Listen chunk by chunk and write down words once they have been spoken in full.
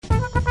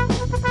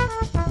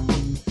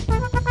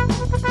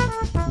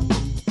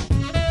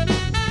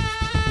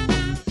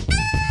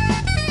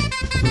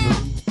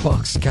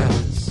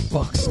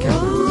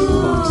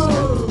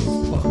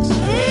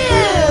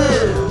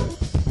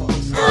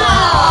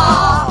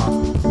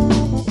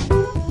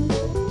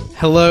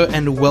Hello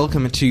and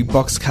welcome to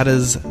Box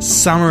Cutters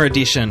Summer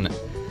Edition.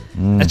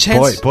 A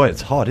chance... Boy,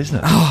 it's hot, isn't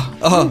it?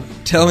 Oh,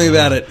 tell me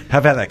about it. How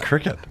about that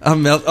cricket?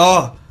 I'm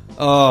Warnie.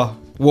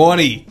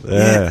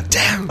 Yeah.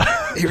 Damn.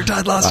 He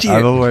retired last year.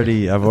 I've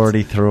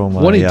already threw him.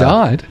 What, he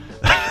died?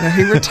 No,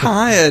 he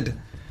retired.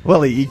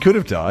 Well, he could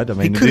have died. I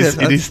mean,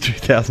 it is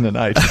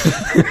 2008.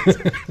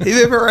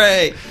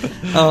 Hooray!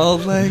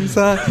 Old Lang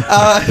Syne.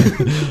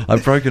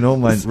 I've broken all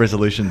my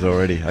resolutions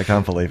already. I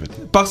can't believe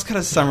it. Box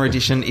Cutters Summer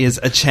Edition is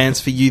a chance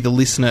for you, the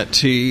listener,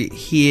 to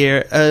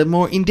hear a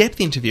more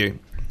in-depth interview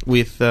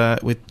with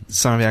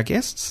some of our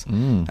guests.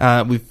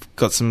 We've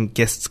got some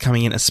guests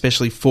coming in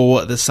especially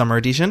for the Summer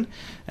Edition,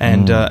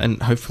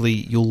 and hopefully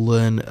you'll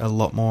learn a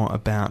lot more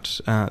about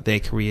their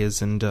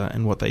careers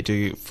and what they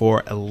do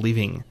for a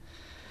living.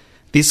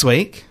 This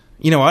week,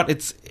 you know what?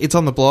 It's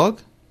on the blog.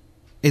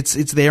 It's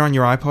there on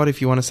your iPod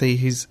if you want to see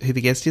who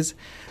the guest is.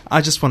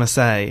 I just want to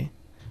say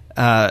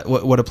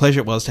what a pleasure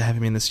it was to have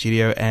him in the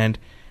studio, and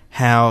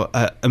how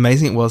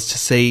amazing it was to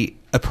see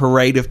a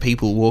parade of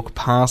people walk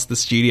past the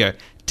studio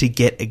to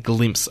get a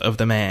glimpse of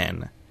the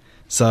man.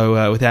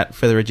 So without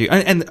further ado,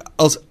 and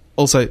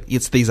also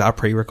these are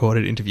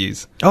pre-recorded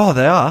interviews. Oh,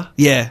 they are?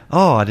 Yeah.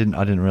 Oh, I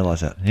didn't realise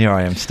that. Here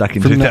I am stuck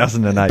in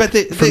 2008. But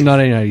from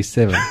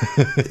 1987.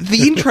 The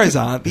intros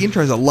aren't. The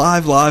intros are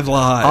live.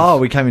 Oh,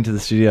 we came into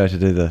the studio to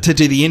do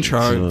the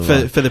intro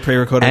for the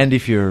pre-recorded. And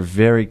if you're a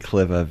very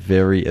clever,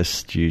 very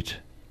astute,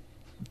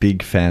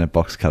 big fan of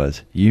Box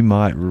Cutters, you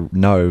might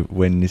know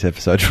when this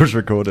episode was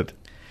recorded.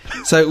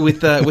 So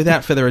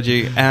without further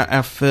ado,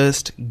 our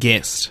first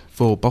guest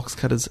for Box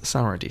Cutters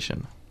Summer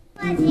Edition.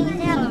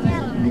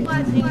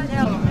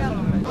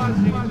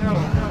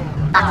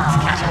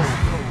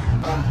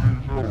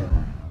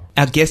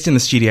 Our guest in the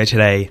studio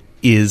today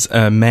is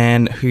a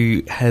man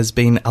who has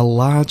been a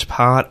large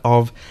part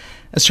of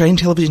Australian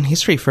television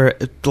history for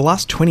the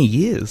last 20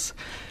 years.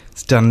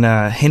 He's done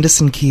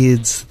Henderson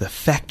Kids, The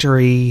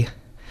Factory,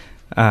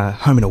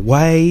 Home and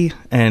Away,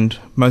 and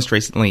most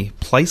recently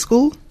Play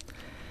School.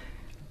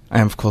 I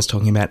am, of course,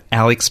 talking about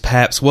Alex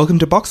Papps. Welcome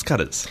to Box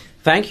Cutters.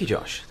 Thank you,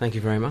 Josh. Thank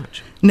you very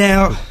much.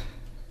 Now,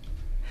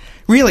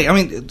 really, I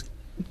mean,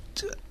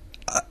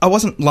 I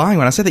wasn't lying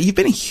when I said that you've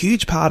been a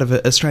huge part of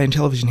Australian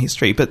television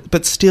history,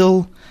 but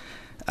still,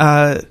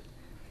 we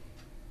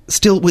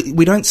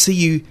don't see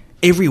you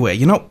everywhere.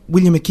 You're not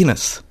William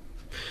McInnes.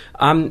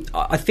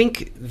 I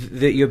think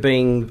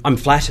that I'm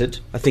flattered.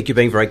 I think you're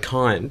being very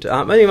kind.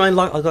 I'd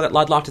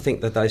like to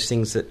think that those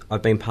things that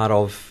I've been part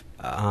of,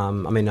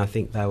 I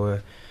think they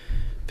were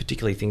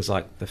particularly things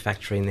like The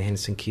Factory and the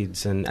Henderson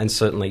Kids and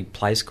certainly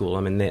Play School. I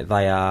mean,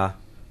 they are,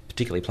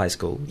 particularly Play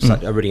School,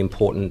 a really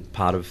important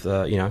part of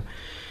the,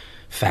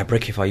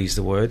 fabric, if I use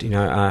the word,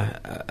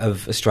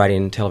 of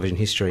Australian television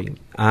history.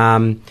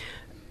 I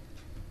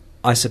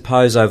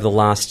suppose over the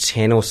last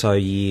 10 or so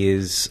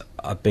years,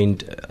 I've been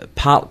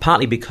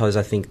partly because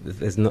I think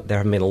there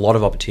have been a lot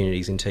of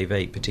opportunities in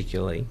TV,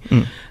 particularly,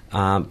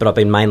 but I've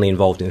been mainly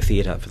involved in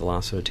theatre for the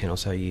last sort of 10 or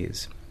so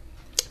years.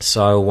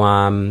 So,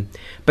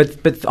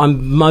 but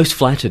I'm most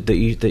flattered that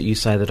you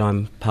say that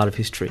I'm part of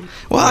history.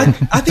 Well,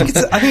 I think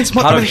it's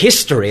part of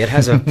history. It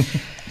has a,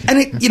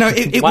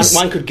 and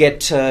one could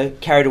get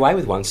carried away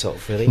with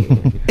oneself. Really,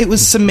 it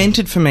was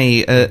cemented for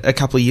me a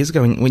couple of years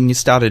ago when you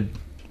started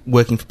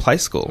working for Play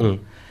School,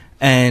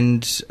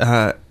 and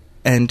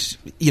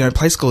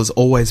Play School has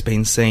always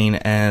been seen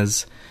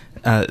as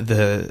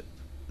the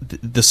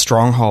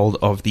stronghold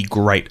of the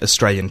great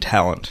Australian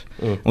talent.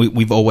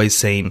 We've always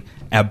seen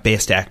our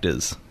best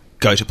actors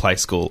go to Play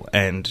School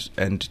and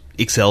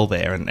excel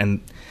there,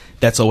 and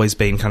that's always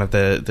been kind of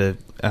the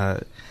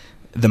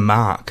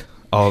mark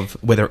of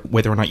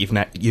whether or not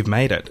you've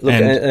made it. Look,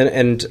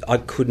 and I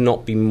could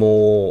not be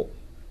more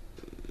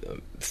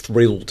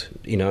thrilled,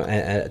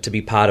 to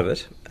be part of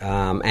it.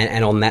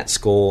 And on that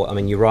score, I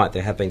mean, you're right.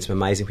 There have been some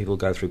amazing people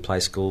go through Play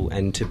School,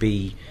 and to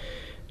be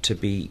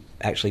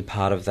actually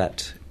part of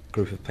that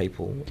group of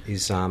people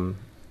is an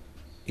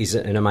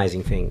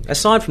amazing thing.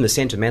 Aside from the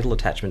sentimental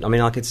attachment, I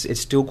mean, like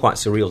it's still quite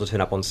surreal to turn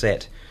up on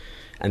set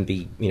and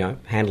be,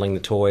 handling the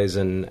toys,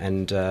 and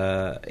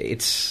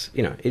it's,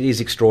 it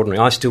is extraordinary.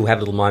 I still have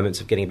little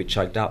moments of getting a bit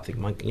choked up.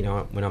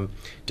 When I'm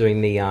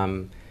doing the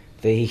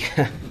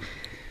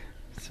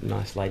some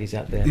nice ladies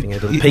out there having a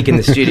little peek in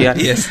the studio.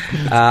 Yes,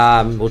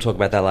 we'll talk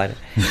about that later.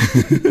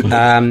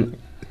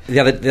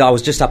 I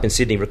was just up in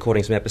Sydney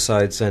recording some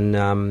episodes, and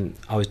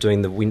I was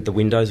doing the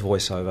Windows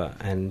voiceover,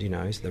 and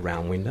is it the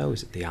round window,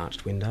 is it the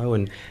arched window,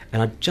 and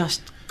I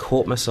just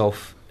caught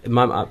myself.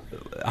 I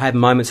had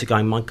moments of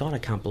going, my God, I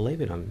can't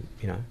believe it. I'm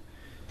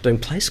doing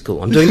Play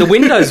School. I'm doing the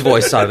Windows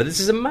voiceover. This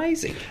is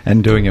amazing.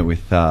 And doing it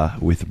with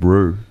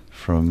Rue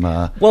from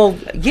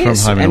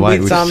yes, from Home and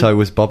Away. So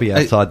was Bobby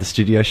outside the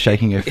studio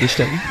shaking her fist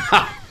at you?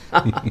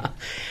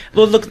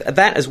 Well, look,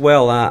 that as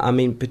well,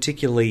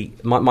 particularly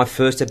my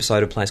first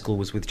episode of Play School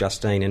was with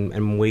Justine,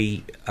 and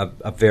we are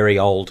very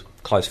old,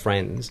 close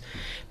friends,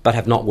 but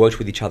have not worked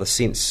with each other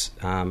since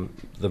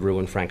the Rue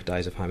and Frank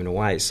days of Home and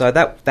Away. So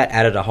that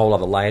added a whole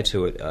other layer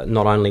to it.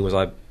 Not only was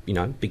I,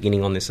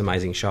 beginning on this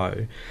amazing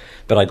show.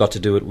 But I got to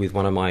do it with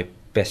one of my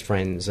best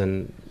friends,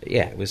 and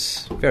yeah, it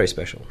was very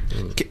special.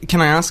 Can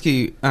I ask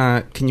you,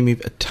 can you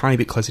move a tiny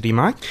bit closer to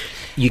your mic?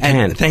 You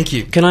can. Thank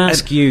you. Can I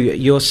ask you,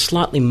 you're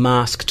slightly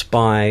masked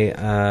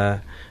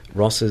by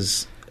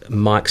Ross's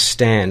mic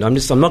stand. I'm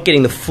not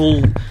getting the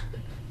full...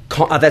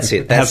 that's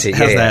it. That's it.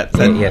 How's yeah, that?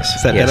 yeah. Yes.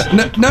 Is that yes.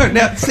 better? No.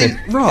 Now, see,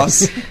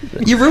 Ross,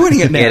 you're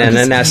ruining it now.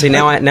 Yeah, no. See,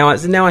 now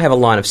I have a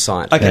line of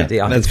sight. Okay,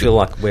 I can feel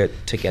like we're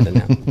together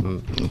now.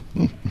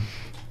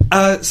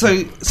 Mm. So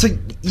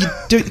you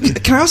do.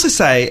 Can I also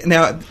say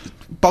now,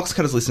 Box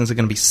Cutters listeners are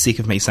going to be sick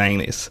of me saying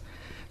this.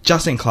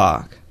 Justin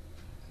Clarke,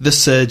 The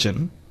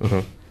Surgeon.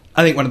 Mm-hmm.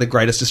 I think one of the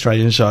greatest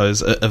Australian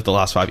shows of the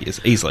last 5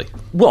 years, easily.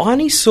 Well, I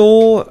only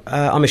saw.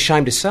 I'm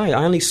ashamed to say,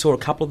 I only saw a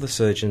couple of The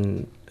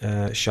Surgeon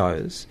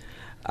shows.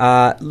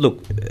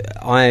 Look,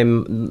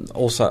 I'm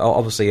also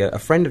obviously a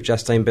friend of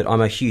Justine, but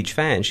I'm a huge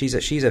fan. She's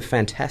a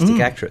fantastic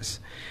actress,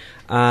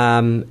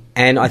 and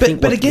I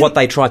think what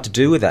they tried to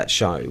do with that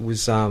show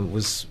was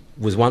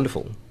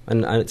wonderful,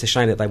 and it's a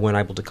shame that they weren't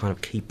able to kind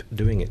of keep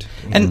doing it.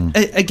 And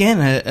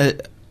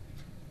again,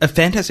 a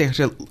fantastic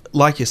actor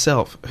like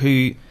yourself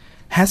who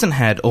hasn't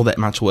had all that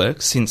much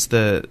work since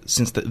the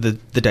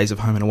days of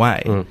Home and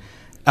Away.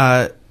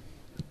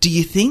 Do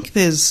you think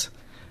there's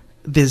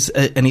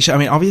an issue? I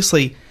mean,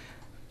 obviously,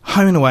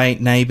 Home and Away,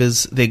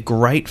 Neighbours, they're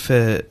great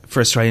for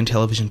Australian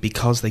television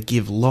because they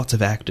give lots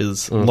of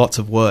actors lots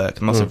of work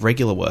and lots of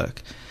regular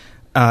work.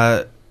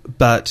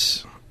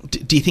 But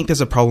do you think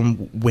there's a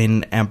problem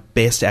when our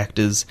best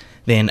actors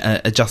then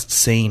are just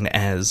seen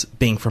as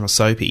being from a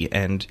soapy?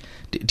 And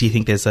do you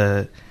think there's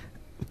a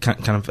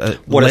kind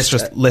of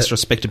less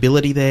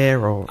respectability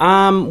there? Or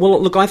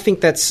well, look, I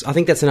think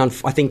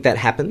that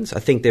happens. I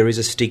think there is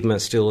a stigma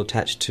still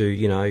attached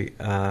to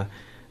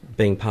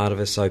being part of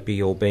a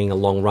soapy or being a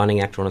long-running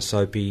actor on a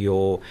soapy,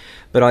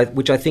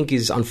 which I think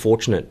is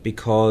unfortunate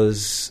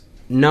because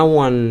no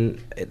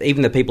one,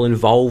 even the people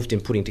involved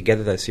in putting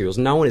together those serials,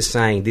 no one is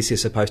saying this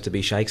is supposed to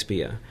be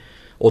Shakespeare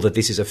or that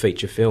this is a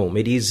feature film.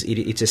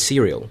 It's a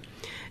serial,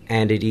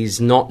 and it is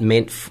not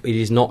meant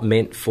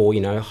for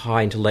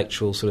high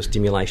intellectual sort of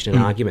stimulation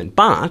and argument.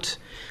 But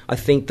I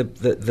think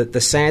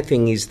the sad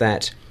thing is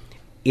that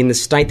in the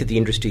state that the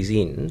industry's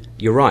in,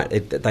 you're right.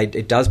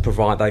 It does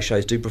provide, those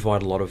shows do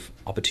provide a lot of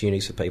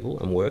opportunities for people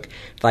and work.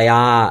 They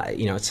are,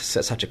 it's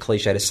such a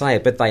cliche to say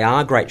it, but they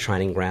are great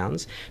training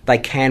grounds. They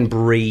can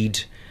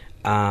breed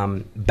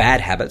bad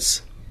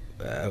habits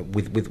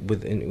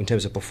in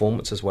terms of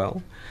performance as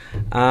well.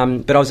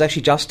 But I was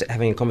actually just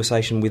having a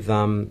conversation with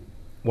one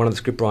of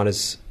the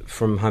scriptwriters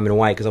from Home and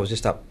Away because I was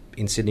just up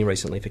in Sydney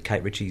recently for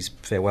Kate Ritchie's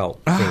farewell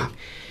thing.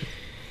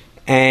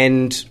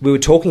 And we were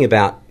talking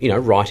about,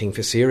 writing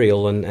for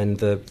serial and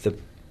the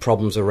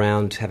problems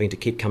around having to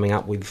keep coming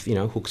up with,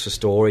 hooks for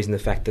stories and the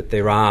fact that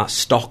there are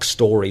stock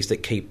stories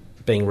that keep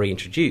being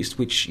reintroduced,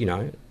 which,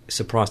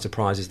 surprise,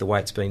 surprise, is the way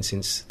it's been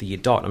since the year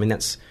dot. I mean,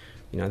 that's,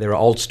 there are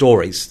old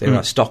stories, there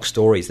are stock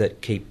stories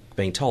that keep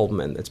being told,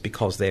 and it's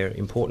because they're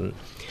important.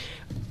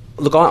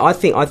 Look, I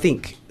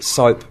think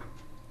soap...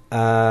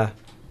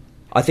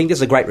 I think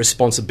there's a great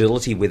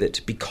responsibility with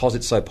it because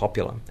it's so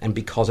popular and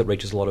because it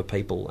reaches a lot of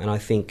people. And I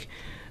think,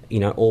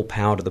 all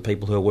power to the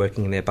people who are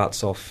working their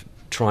butts off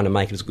trying to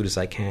make it as good as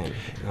they can.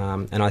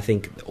 And I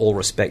think all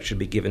respect should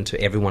be given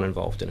to everyone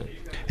involved in it.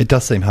 It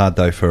does seem hard,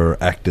 though,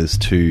 for actors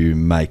to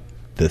make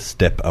the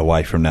step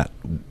away from that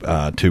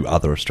to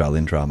other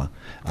Australian drama.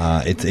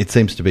 It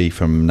seems to be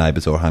from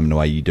Neighbours or Home and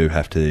Away, you do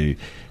have to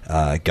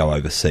go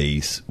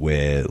overseas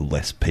where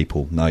less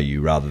people know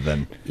you rather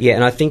than... Yeah,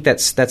 and I think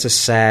that's a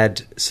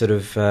sad sort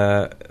of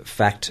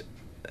fact.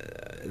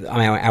 I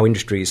mean, our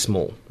industry is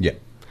small. Yeah.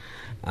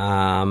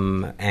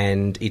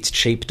 And it's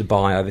cheap to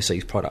buy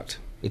overseas product.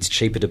 It's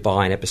cheaper to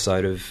buy an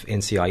episode of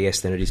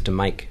NCIS than it is to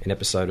make an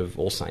episode of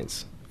All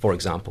Saints, for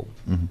example.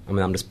 Mm-hmm. I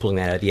mean, I'm just pulling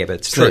that out of the air, but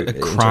it's true. A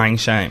crying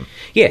shame.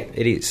 Yeah,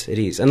 it is. It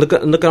is. And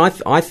look,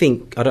 I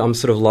think... I'm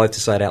sort of loath to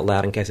say it out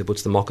loud in case it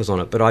puts the mockers on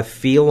it, but I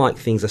feel like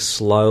things are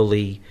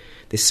slowly...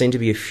 There seem to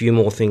be a few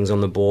more things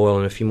on the boil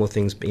and a few more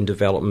things in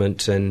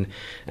development and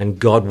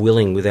God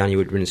willing, with our new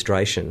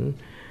administration,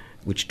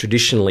 which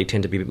traditionally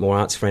tend to be a bit more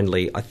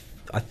arts-friendly,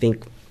 I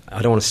think...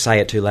 I don't want to say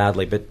it too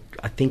loudly, but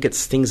I think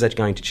it's things that are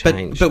going to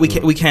change. But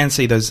we can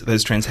see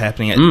those trends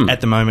happening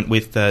at the moment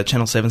with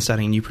Channel 7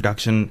 starting a new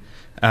production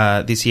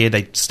this year.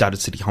 They started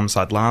City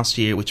Homicide last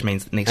year, which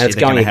means next year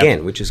they're going to have...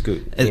 again, which is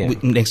good. Yeah.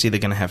 Next year they're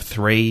going to have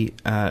three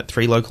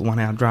local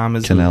one-hour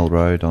dramas. Canal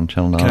Road on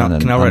Channel 9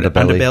 and Canal Road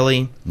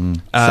Underbelly.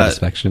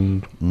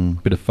 Satisfaction,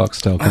 bit of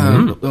Foxtel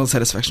coming in. Well,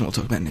 Satisfaction we'll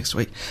talk about next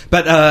week.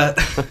 But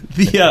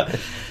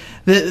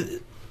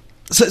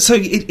so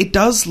it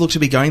does look to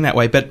be going that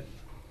way, but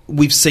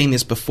we've seen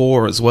this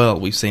before as well.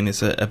 We've seen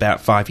this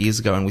about 5 years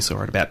ago, and we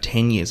saw it about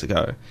 10 years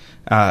ago.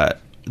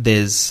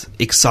 There's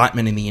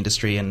excitement in the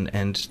industry,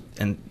 and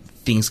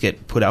things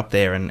get put up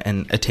there,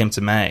 and attempts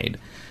are made,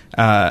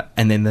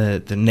 and then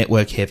the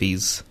network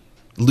heavies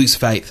lose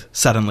faith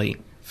suddenly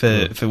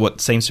for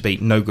what seems to be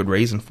no good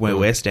reason for where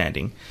we're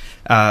standing.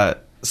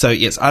 So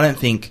yes, I don't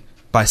think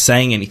by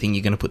saying anything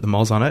you're going to put the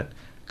moz on it,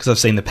 because I've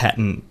seen the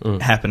pattern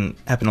happen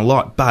a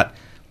lot. But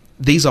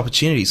these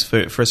opportunities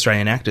for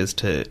Australian actors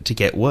to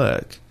get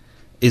work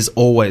is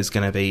always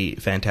going to be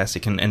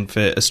fantastic, and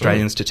for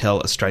Australians to tell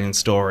Australian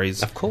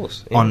stories, of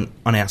course, on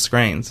our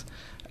screens.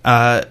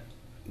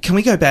 Can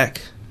we go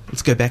back?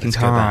 Let's go back in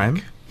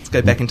time. Let's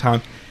go back in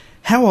time.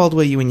 How old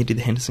were you when you did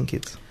the Henderson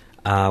Kids?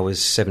 I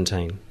was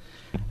 17.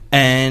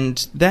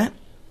 And that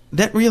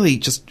really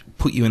just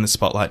put you in the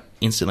spotlight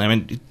instantly. I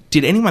mean,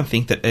 did anyone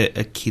think that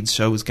a kids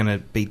show was going to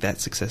be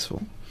that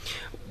successful?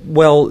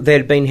 Well, there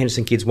had been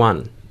Henderson Kids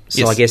 1, so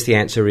Yes. I guess the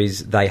answer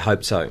is they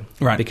hoped so.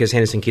 Right. Because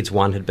Henderson Kids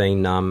 1 had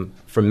been,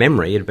 from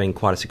memory, it had been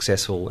quite a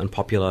successful and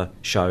popular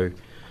show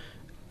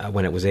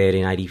when it was aired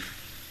in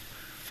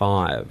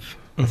 85,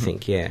 I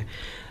think, yeah.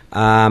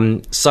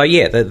 So,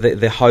 yeah,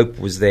 the hope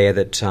was there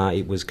that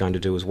it was going to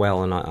do as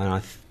well, and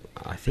I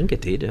think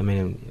it did. I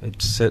mean,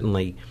 it's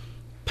certainly...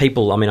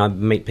 People, I mean, I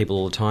meet people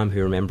all the time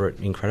who remember it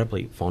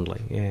incredibly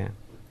fondly, yeah.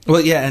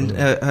 Well, yeah,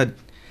 and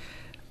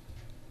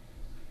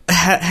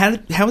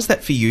how was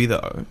that for you,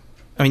 though?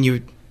 I mean,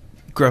 you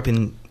grew up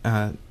in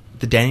the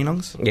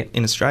Dandenongs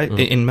in Australia,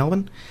 in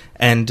Melbourne,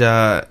 and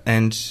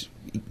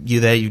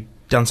you're there, you've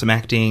done some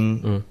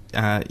acting,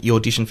 you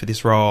auditioned for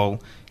this role,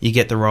 you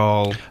get the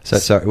role. So,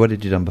 sorry, what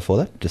had you done before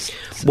that? Just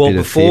a Well, bit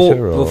of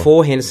theatre, or?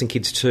 before Henderson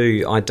Kids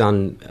 2, I'd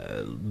done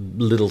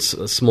little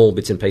small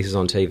bits and pieces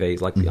on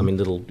TV, like I mean,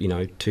 little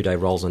 2-day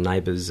roles on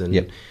Neighbours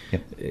and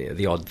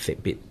the odd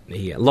bit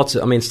here. Lots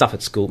of, I mean, stuff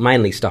at school,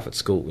 mainly stuff at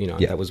school.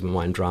 That was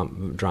my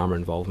drama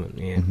involvement.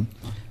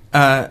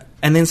 Yeah.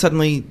 And then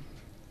suddenly,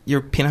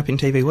 you're a pin-up in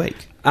TV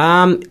Week.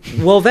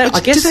 Well, that I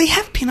guess. Do they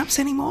have pin-ups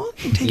anymore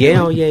in TV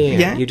Yeah, Week?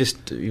 yeah.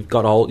 You've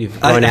got old.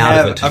 You've grown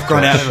out of it. I've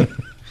grown out of it.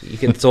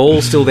 It's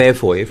all still there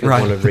for you if you Right.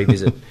 want to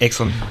revisit.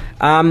 Excellent.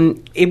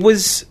 It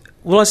was,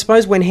 well, I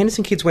suppose when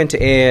Henderson Kids went to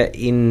air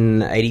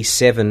in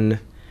 87,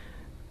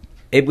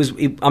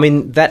 I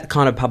mean, that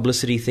kind of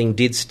publicity thing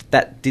did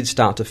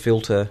start to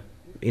filter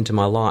into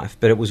my life,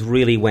 but it was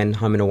really when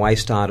Home and Away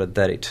started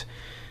that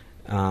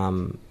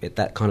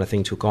that kind of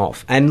thing took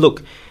off. And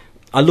look,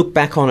 I look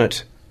back on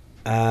it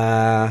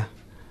and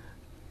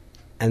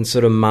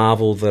sort of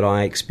marvel that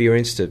I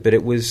experienced it, but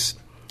it was...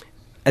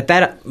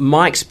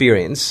 my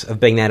experience of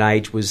being that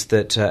age was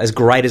that as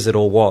great as it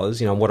all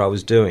was, what I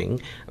was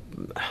doing,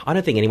 I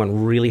don't think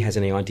anyone really has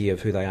any idea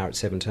of who they are at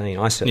 17.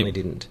 I certainly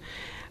didn't.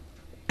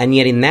 And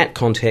yet in that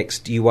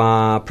context, you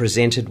are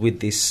presented with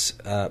this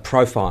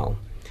profile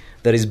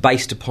that is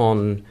based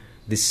upon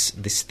this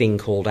thing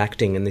called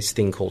acting and this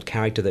thing called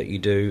character that you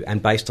do,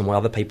 and based on what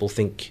other people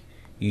think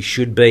you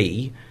should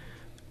be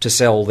to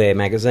sell their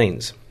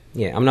magazines.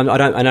 Yeah, I mean, I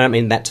don't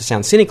mean that to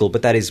sound cynical,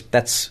 but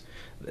that's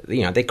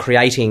they're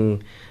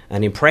creating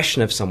an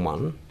impression of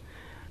someone,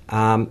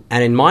 and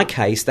in my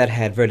case, that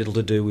had very little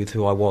to do with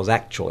who I was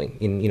actually,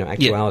 in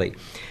actuality.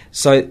 Yeah.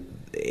 So,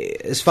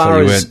 as far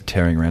you as weren't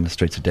tearing around the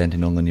streets of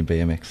Dandenong on your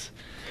BMX,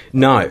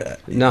 no,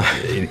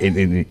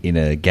 in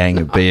a gang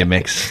of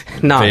BMX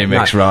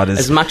BMX riders,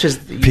 as much as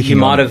you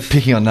might have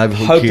picking on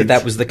neighbourhood hoped kids.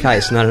 that was the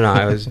case. No,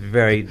 I was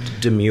very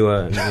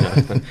demure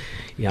and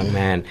young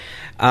man.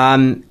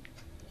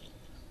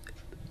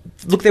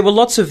 Look, there were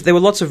lots of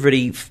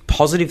really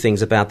positive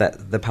things about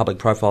the public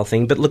profile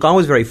thing. But look, I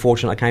was very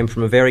fortunate. I came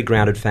from a very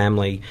grounded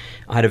family.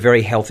 I had a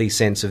very healthy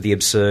sense of the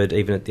absurd,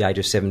 even at the age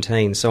of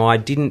 17. So I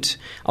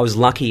was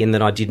lucky in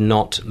that I did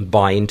not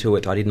buy into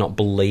it. I did not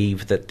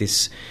believe that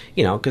this,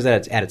 because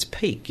at its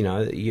peak,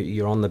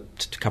 you're on the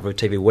cover of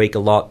TV Week a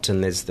lot,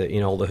 and there's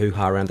all the hoo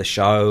ha around the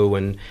show,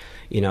 and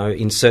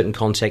in certain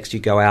contexts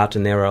you go out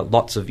and there are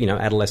lots of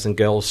adolescent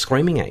girls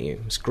screaming at you,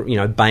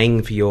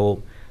 baying for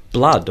your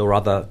blood or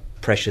other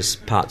precious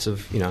parts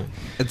of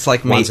it's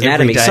like me one's every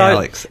anatomy. day,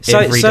 Alex. So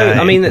Every day.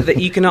 I mean, that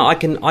you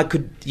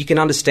can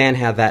understand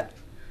how that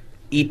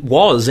it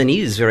was and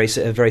is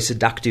a very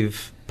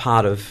seductive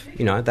part of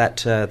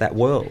that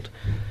world.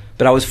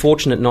 But I was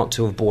fortunate not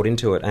to have bought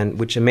into it, and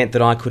which meant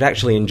that I could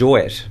actually enjoy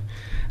it,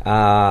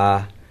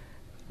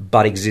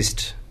 but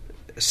exist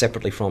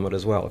separately from it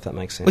as well, if that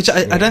makes sense. Which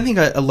I don't think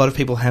a lot of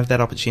people have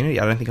that opportunity.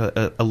 I don't think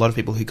a lot of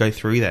people who go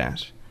through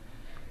that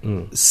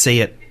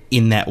see it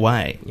in that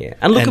way. Yeah,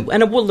 and look,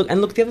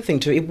 the other thing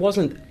too, it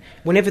wasn't.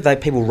 Whenever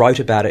people wrote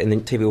about it in the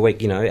TV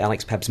Week,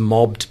 Alex perhaps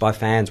mobbed by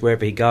fans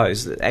wherever he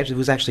goes. It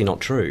was actually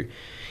not true.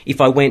 If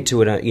I went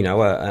to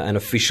an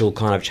official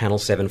kind of Channel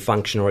 7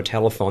 function or a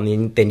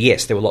telethon, then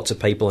yes, there were lots of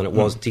people, and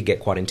it did get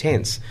quite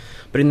intense.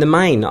 But in the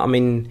main, I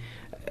mean,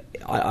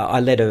 I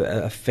led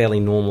a fairly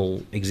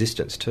normal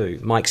existence too.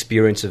 My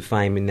experience of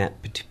fame in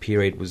that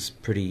period was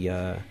pretty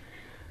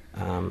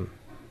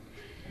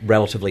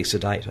relatively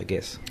sedate, I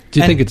guess. Do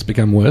you think it's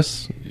become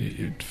worse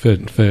for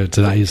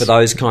today's... For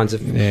those kinds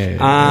of... Yeah.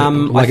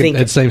 I think...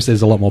 It seems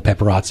there's a lot more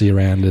paparazzi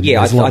around, and yeah,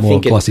 there's a lot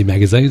more glossy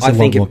magazines, a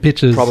lot more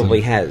pictures.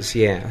 Probably has,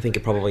 yeah. I think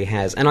it probably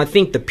has. And I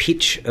think the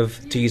pitch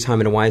to use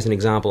Home and Away as an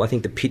example, I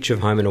think the pitch of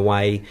Home and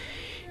Away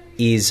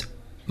is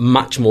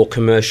much more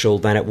commercial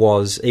than it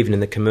was even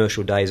in the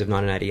commercial days of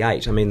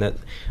 1988. I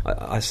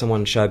mean,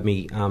 someone showed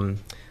me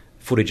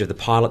footage of the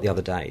pilot the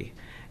other day,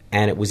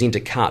 and it was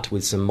intercut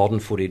with some modern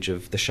footage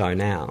of the show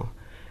now,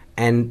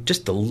 and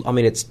just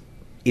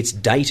it's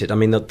dated. I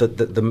mean,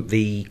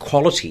 the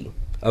quality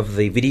of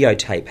the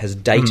videotape has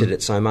dated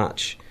it so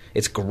much.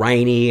 It's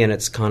grainy and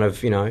it's kind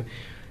of,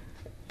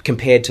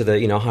 compared to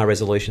the high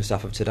resolution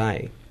stuff of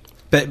today.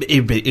 But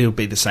it'll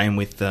be the same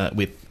with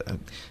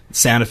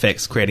sound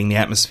effects creating the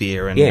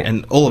atmosphere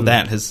and all of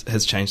that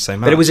has changed so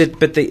much.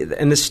 But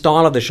the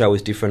style of the show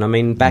was different. I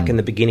mean, back in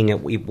the beginning,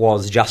 it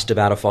was just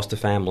about a foster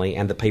family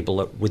and the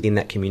people within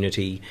that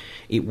community.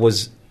 It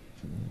was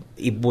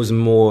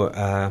more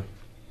a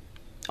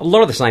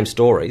lot of the same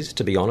stories,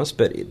 to be honest.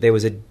 But there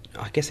was a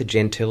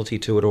gentility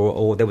to it,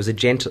 or there was a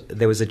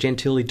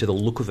gentility to the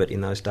look of it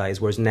in those days.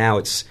 Whereas now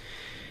it's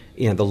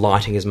the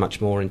lighting is much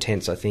more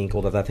intense, I think,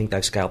 although I think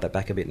they've scaled that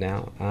back a bit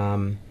now.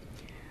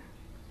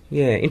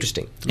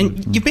 Interesting.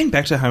 And you've been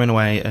back to Home and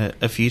Away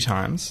a few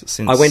times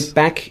since... I went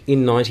back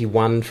in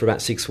 91 for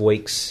about 6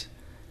 weeks,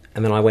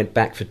 and then I went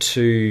back for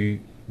 2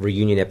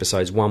 reunion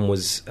episodes. One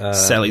was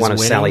one of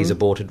Sally's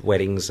aborted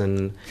weddings,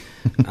 and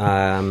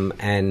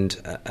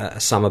a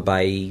Summer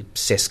Bay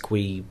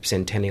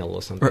sesquicentennial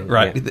or something.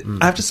 Right. Yeah.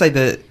 I have to say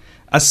that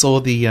I saw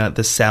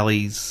the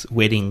Sally's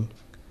wedding.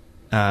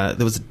 There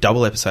was a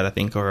double episode, I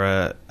think,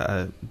 or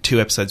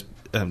 2 episodes,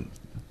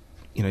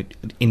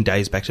 in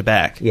days back to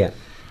back. Yeah.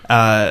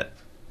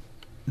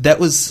 That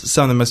was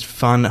some of the most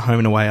fun Home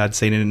and Away I'd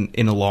seen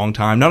in a long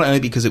time. Not only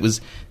because it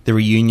was the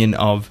reunion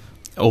of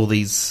all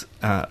these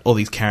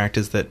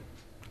characters that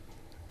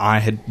I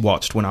had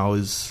watched when I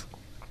was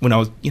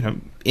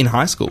in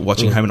high school,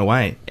 watching Home and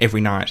Away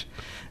every night,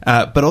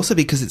 but also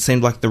because it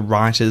seemed like the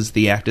writers,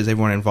 the actors,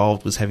 everyone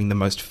involved was having the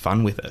most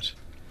fun with it.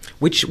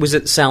 Which was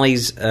it?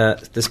 Sally's the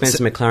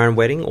Spencer McLaren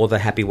wedding or the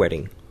happy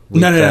wedding?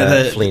 With,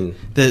 No, Flynn.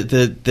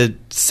 The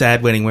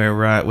sad wedding where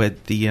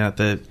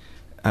the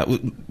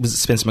was it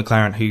Spencer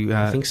McLaren who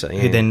I think so,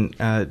 yeah. who then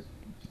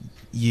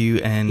you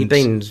and he'd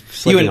been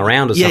slipping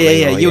around or something.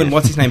 Yeah. You and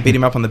what's his name beat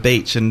him up on the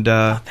beach and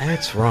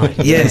that's right.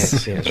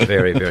 Yes, yes,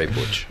 very very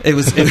butch. It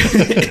was,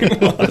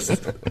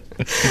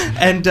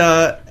 and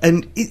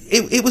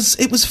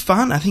it was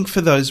fun. I think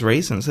for those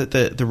reasons that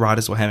the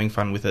writers were having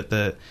fun with it,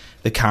 the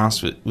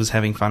cast was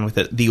having fun with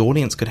it, the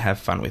audience could have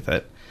fun with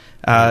it.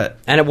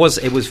 And it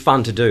was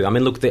fun to do. I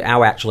mean, look,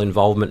 our actual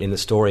involvement in the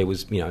story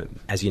was,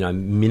 as you know,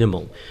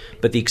 minimal.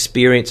 But the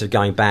experience of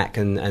going back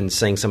and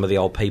seeing some of the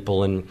old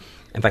people, and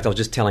in fact, I was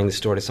just telling this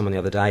story to someone the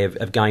other day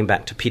of going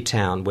back to Pitt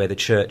Town, where the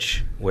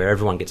church where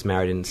everyone gets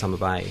married in Summer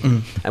Bay,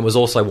 and was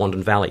also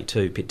Wandon Valley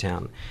too, Pitt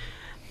Town.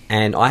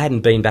 And I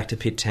hadn't been back to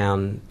Pitt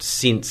Town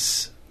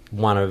since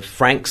one of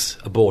Frank's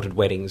aborted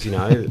weddings,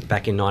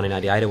 back in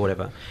 1988 or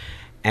whatever.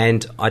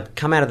 And I'd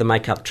come out of the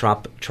makeup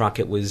truck.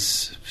 It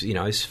was,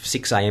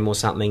 6 a.m. or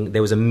something.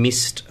 There was a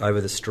mist over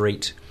the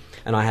street,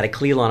 and I had a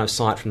clear line of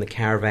sight from the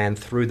caravan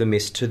through the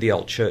mist to the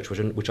old church,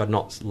 which I'd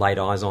not laid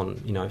eyes on,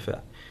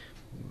 for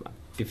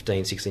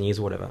 15, 16 years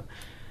or whatever.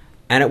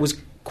 And it was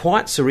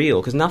quite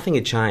surreal because nothing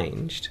had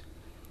changed.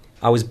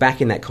 I was back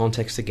in that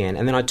context again,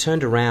 and then I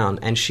turned around,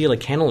 and Sheila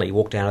Kennelly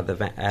walked out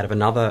of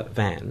another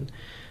van,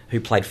 who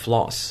played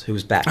Floss, who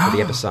was back for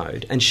the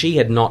episode. And she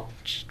was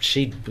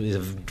a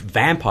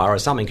vampire or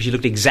something, because she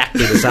looked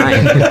exactly the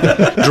same,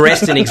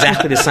 dressed in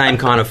exactly the same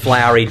kind of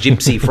flowery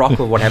gypsy frock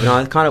or whatever. And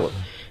I kind of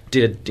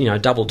did a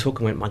double took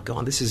and went, my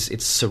God, it's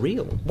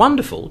surreal.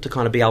 Wonderful to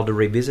kind of be able to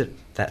revisit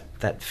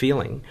that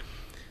feeling.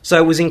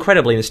 So it was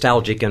incredibly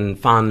nostalgic and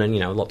fun, and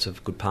lots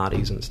of good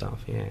parties and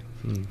stuff. Yeah.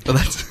 Well,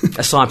 that's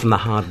aside from the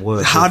hard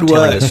work of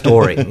telling the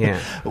story. Yeah.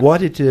 Why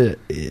did you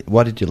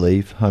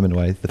leave Home and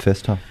Away the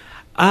first time?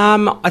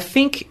 I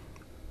think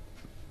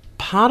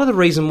part of the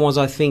reason was,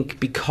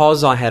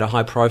 because I had a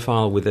high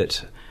profile with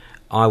it,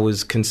 I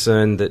was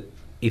concerned that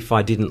if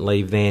I didn't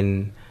leave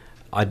then,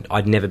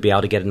 I'd never be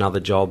able to get another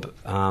job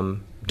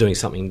doing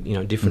something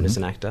different as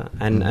an actor.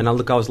 And I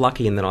was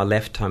lucky in that I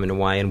left Home and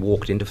Away and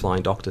walked into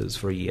Flying Doctors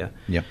for a year,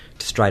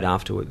 straight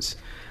afterwards.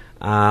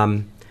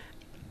 And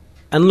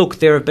look,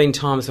 there have been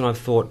times when I've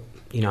thought,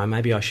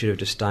 maybe I should have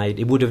just stayed.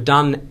 It would have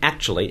done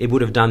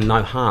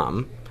no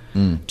harm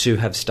to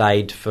have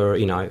stayed for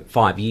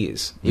 5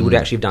 years. It would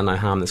actually have done no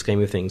harm in the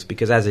scheme of things,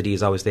 because as it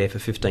is, I was there for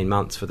 15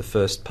 months for the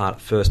first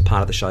part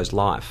of the show's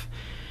life,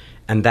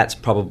 and that's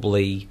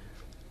probably,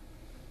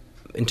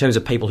 in terms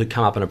of people who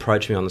come up and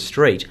approach me on the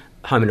street,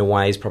 Home and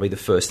Away is probably the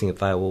first thing that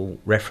they will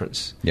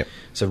reference. Yep.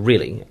 So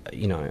really,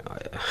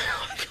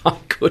 I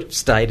could have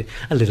stayed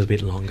a little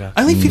bit longer.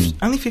 Only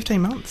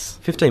 15 months.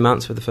 15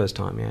 months for the first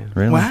time, yeah.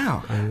 Really?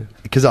 Wow.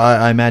 Because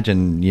I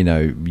imagine,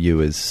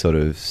 you as sort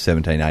of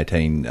 17,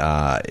 18,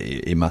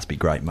 it must be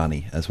great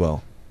money as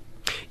well.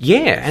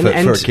 Yeah. And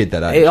for a kid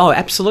that age. Oh,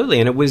 absolutely.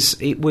 And it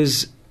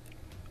was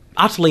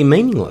utterly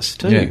meaningless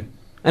too. Yeah.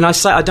 And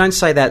I don't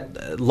say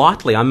that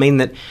lightly. I mean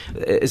that,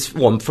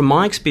 from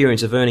my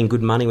experience of earning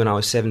good money when I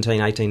was 17,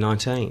 18,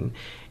 19,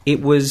 it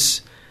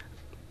was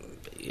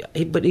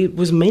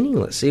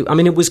meaningless.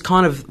 It was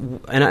kind of,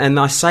 and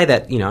I say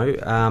that,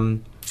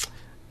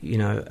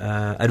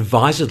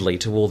 advisedly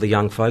to all the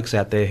young folks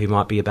out there who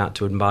might be about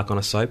to embark on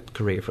a soap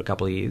career for a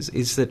couple of years,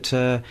 is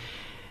that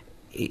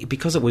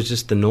because it was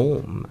just the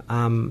norm,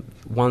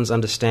 one's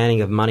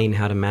understanding of money and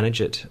how to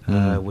manage it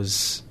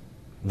was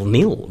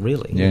nil,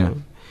 really. Yeah, you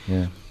know?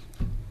 yeah.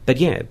 But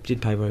yeah, it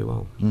did pay very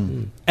well.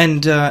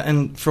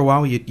 And for a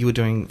while, you were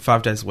doing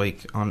 5 days a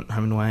week on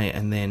Home and Away,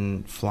 and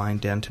then flying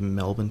down to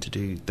Melbourne to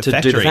do the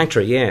factory. Do the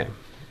factory, yeah.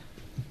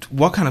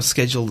 What kind of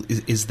schedule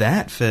is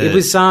that for?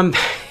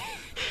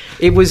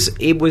 It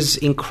was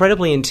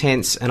incredibly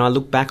intense, and I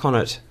look back on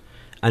it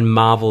and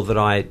marvel that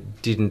I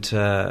didn't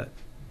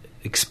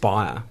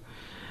expire.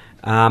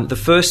 I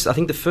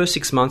think the first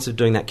 6 months of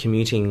doing that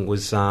commuting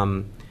was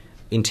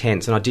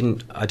intense, and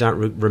I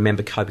don't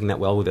remember coping that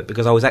well with it,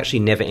 because I was actually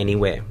never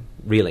anywhere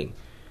really.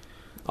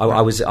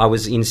 I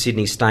was in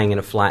Sydney staying in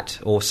a flat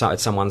or at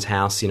someone's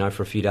house,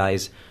 for a few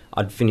days.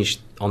 I'd finish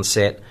on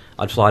set,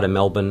 I'd fly to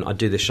Melbourne, I'd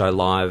do the show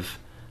live,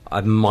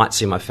 I might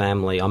see my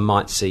family, I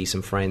might see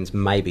some friends,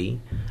 maybe,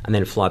 and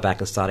then fly back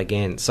and start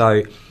again.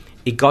 So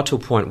it got to a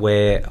point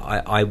where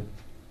I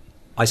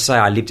say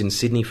I lived in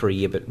Sydney for a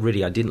year, but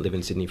really I didn't live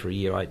in Sydney for a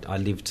year. I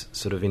lived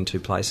sort of in two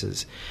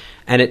places.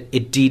 And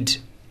it did...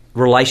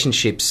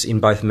 Relationships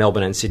in both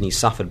Melbourne and Sydney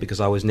suffered because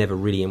I was never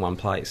really in one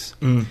place.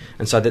 And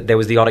so there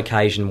was the odd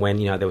occasion when,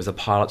 there was a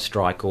pilot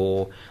strike,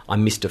 or I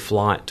missed a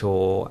flight,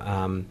 or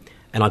and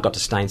I got to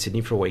stay in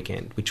Sydney for a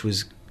weekend, which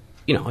was,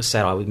 I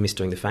said I would miss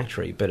doing the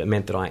factory, but it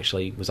meant that I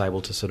actually was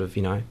able to sort of,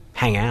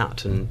 hang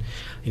out and,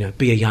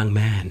 be a young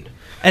man.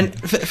 And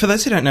for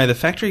those who don't know, The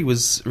Factory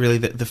was really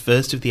the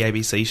first of the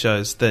ABC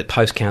shows that...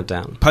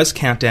 Post-Countdown.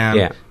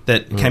 Yeah.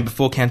 That came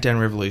before Countdown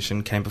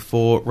Revolution, came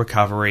before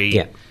Recovery,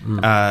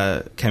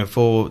 came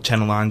before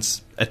Channel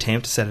 9's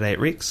attempt Saturday at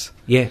Rick's.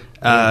 Yeah.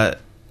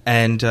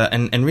 And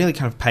really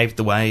kind of paved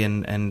the way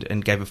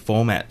and gave a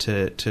format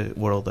to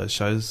what all those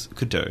shows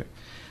could do.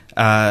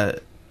 At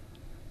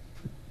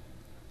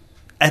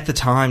the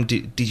time,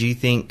 did you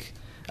think,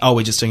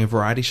 we're just doing a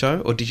variety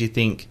show? Or did you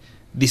think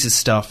this is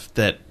stuff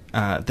that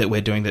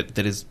we're doing that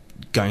is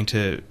going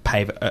to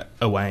pave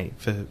a way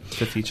for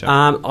the future?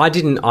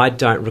 I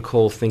don't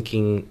recall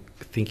thinking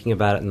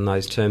about it in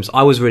those terms.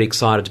 I was really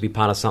excited to be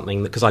part of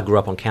something, because I grew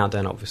up on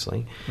Countdown,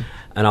 obviously,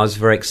 and I was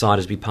very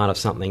excited to be part of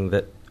something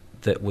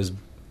that was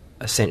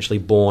essentially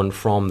born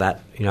from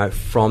that,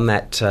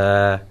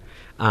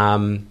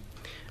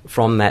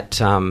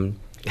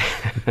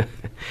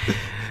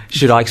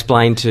 Should I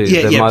explain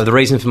the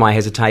reason for my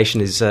hesitation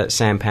is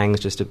Sam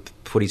Pang's just to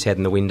put his head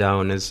in the window,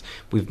 and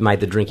we've made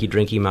the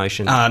drinky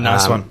motion.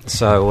 Nice one.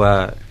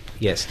 So,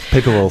 yes.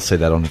 People will see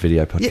that on the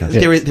video podcast.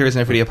 Yeah, there is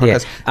no video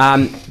podcast.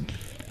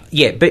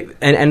 But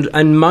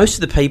and most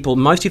of the people,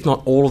 most if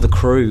not all of the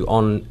crew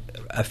on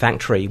A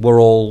Factory were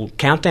all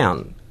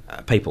Countdown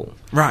people.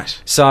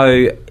 Right.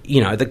 So,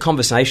 the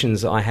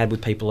conversations I had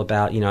with people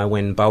about,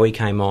 when Bowie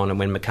came on and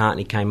when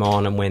McCartney came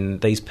on and when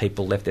these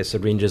people left their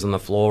syringes on the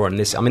floor and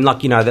this,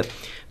 that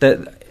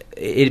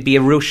it'd be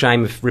a real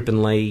shame if Rip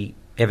and Lee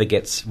ever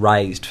gets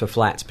raised for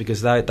flats,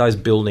 because those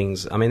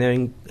buildings,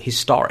 they're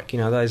historic.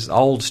 Those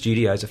old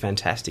studios are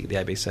fantastic at the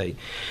ABC.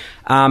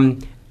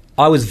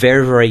 I was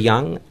very, very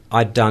young.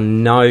 I'd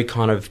done no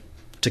kind of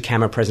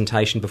to-camera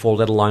presentation before,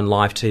 let alone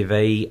live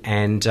TV,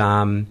 and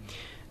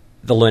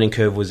the learning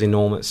curve was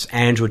enormous.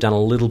 Andrew had done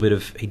a little bit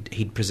of...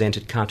 He'd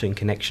presented Cartoon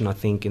Connection, I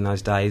think, in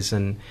those days.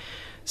 And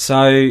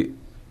so,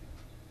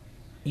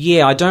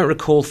 yeah, I don't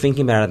recall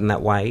thinking about it in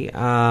that way.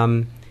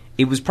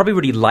 It was probably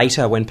really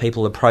later when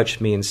people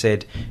approached me and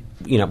said,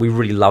 we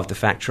really loved The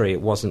Factory.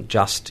 It wasn't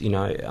just,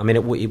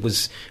 it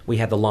was... We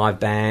had the live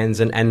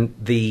bands and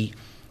the...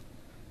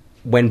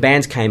 When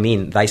bands came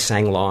in, they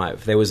sang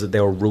live. There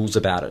were rules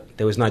about it.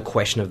 There was no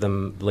question of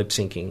them lip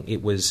syncing.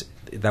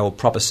 They were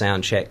proper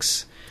sound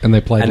checks. And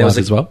they played live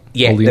as well.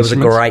 Yeah, there was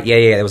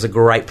a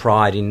great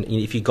pride in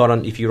if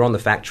you were on The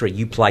Factory,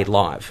 you played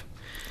live.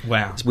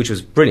 Wow, which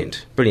was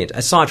brilliant.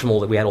 Aside from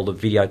all that, we had all the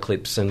video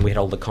clips and we had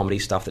all the comedy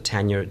stuff that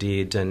Tanya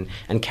did, and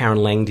Karen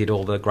Leng did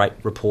all the great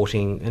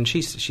reporting, and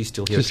she's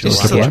still here.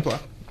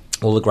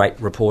 All the great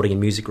reporting and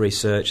music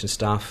research and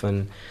stuff,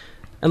 and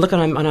look,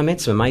 and I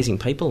met some amazing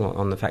people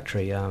on The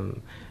Factory. I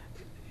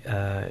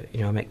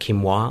met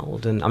Kim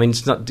Wilde, and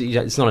it's not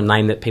a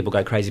name that people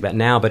go crazy about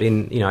now, but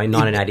in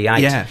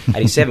 1988,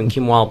 87,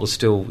 Kim Wilde was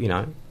still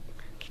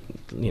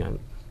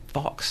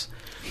Fox.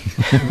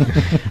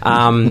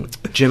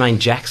 Jermaine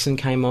Jackson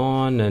came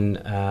on, and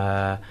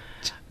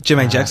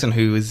Jermaine Jackson,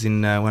 who was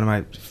in one of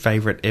my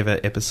favourite ever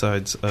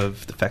episodes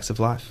of The Facts of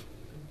Life.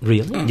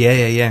 Really?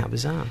 Yeah. How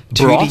bizarre.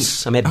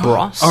 Bros. I met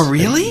Bros. Oh,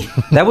 really?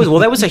 That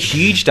was a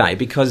huge day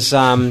because...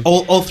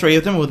 all three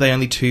of them, or were they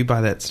only two by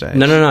that stage?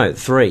 No,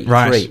 three.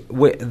 Right.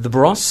 The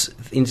Bros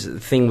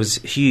thing was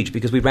huge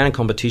because we ran a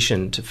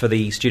competition for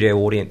the studio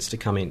audience to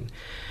come in.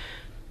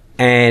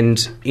 And,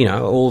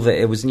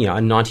 it was,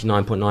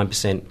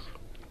 99.9%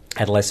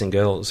 adolescent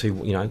girls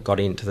who, got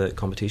into the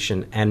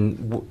competition.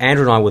 And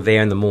Andrew and I were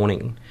there in the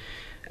morning,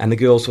 and the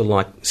girls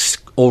were,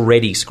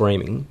 already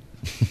screaming...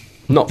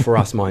 Not for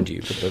us, mind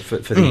you, but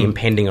for the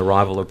impending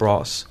arrival of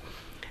Bros.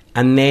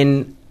 And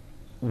then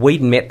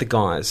we'd met the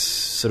guys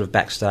sort of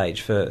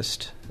backstage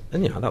first.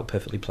 And, they were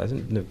perfectly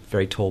pleasant. The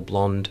very tall,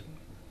 blonde,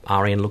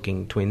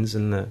 Aryan-looking twins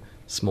and the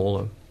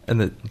smaller And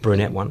the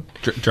brunette one.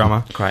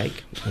 drummer. Craig,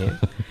 yeah.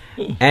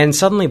 And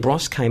suddenly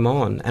Bros came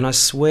on, and I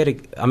swear to...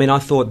 I mean, I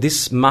thought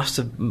this must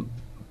have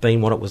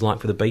been what it was like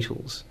for the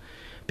Beatles,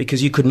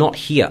 because you could not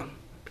hear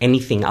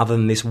anything other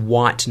than this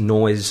white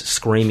noise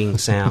screaming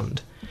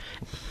sound.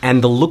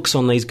 And the looks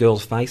on these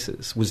girls'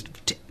 faces was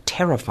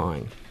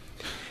terrifying,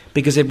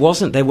 because it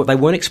wasn't... They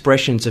weren't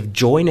expressions of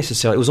joy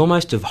necessarily. It was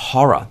almost of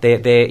horror.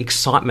 Their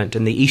excitement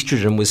and the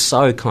estrogen was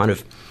so kind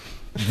of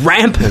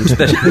rampant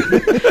that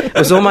it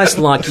was almost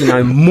like,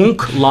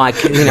 monk-like,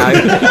 at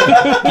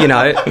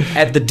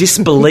the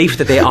disbelief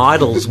that their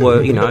idols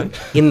were,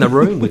 in the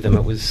room with them.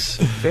 It was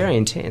very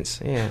intense,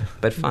 yeah,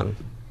 but fun.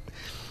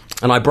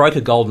 And I broke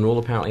a golden rule,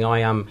 apparently.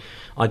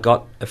 I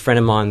got a friend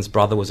of mine's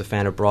brother was a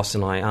fan of Bros,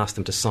 and I asked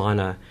him to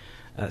sign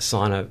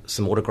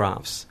some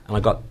autographs, and I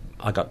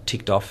got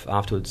ticked off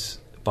afterwards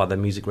by the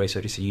music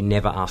researcher. He said, "You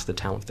never ask the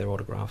talent for their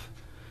autograph,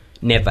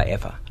 never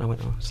ever." And I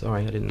went, "Oh,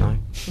 sorry, I didn't know."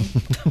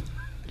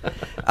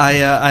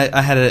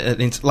 I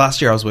had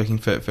last year I was working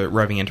for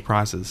Roving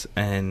Enterprises,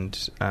 and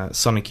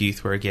Sonic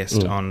Youth were a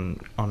guest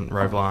on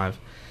Rove Live,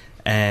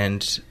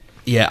 and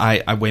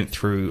I went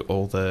through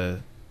all the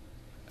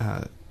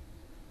kind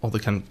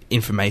of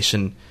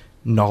information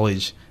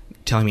knowledge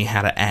telling me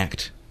how to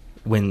act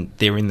when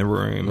they're in the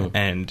room,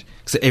 and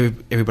cause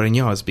everybody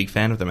knew I was a big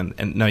fan of them,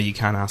 and no, you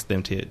can't ask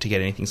them to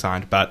get anything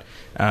signed, but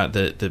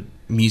the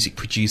music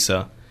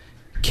producer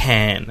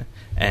can.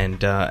 And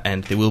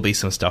there will be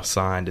some stuff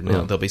signed, and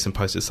there'll be some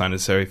posters signed.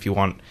 So if you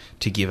want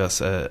to give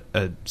us a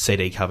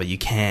CD cover, you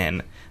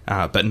can.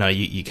 But no,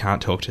 you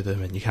can't talk to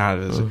them, and you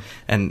can't.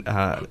 And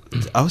I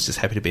was just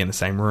happy to be in the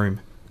same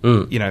room.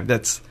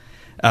 That's...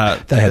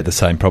 they had the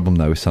same problem,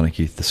 though, with Sonic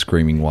Youth, the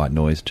screaming white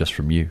noise just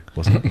from you,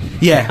 wasn't it?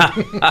 Yeah.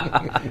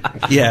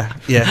 yeah.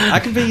 I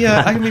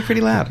can be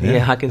pretty loud.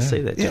 Yeah, I can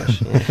see that,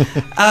 Josh.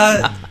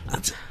 Yeah.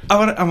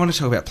 I want to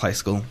talk about Play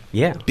School.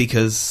 Yeah.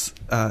 Because...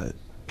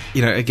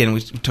 again,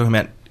 we're talking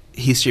about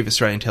history of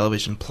Australian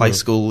television. Play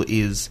School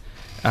is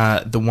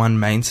the one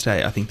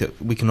mainstay, I think,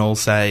 that we can all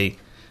say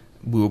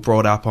we were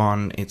brought up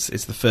on. It's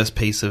the first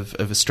piece of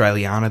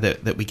Australiana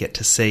that we get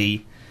to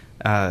see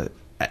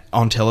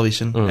on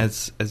television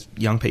as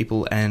young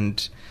people,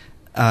 and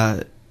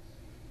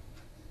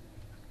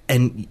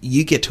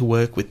you get to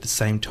work with the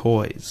same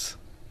toys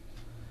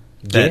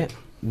that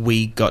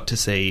we got to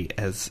see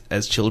as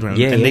children.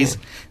 These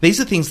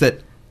are things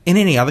that in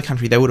any other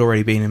country they would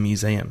already be in a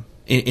museum.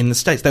 In the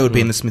States, they would be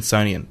in the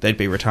Smithsonian. They'd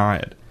be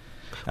retired.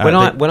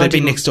 They'd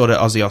be next door to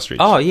Ozzy Ostrich.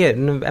 Oh, yeah,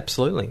 no,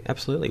 absolutely.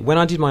 When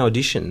I did my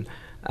audition,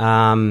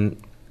 I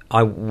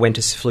flew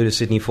to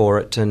Sydney for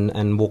it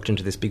and walked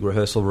into this big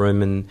rehearsal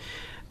room, and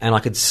I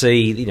could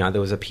see, there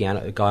was a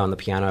guy on the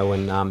piano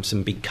and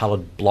some big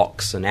coloured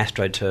blocks and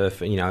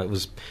AstroTurf. It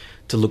was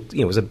to look,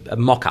 it was a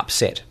mock-up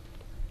set.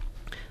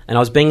 And I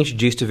was being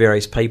introduced to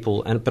various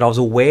people, but I was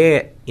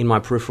aware in my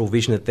peripheral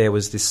vision that there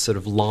was this sort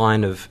of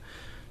line of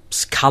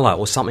colour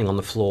or something on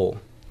the floor,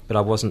 but I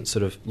wasn't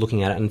sort of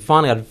looking at it. And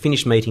finally I'd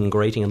finished meeting and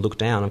greeting and looked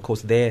down, and of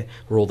course there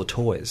were all the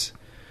toys.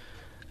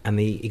 And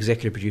the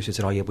executive producer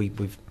said, "Oh yeah,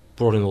 we've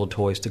brought in all the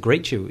toys to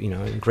greet you,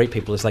 and greet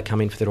people as they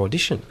come in for their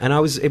audition." And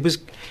it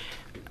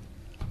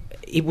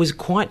was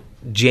quite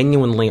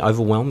genuinely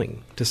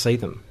overwhelming to see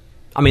them.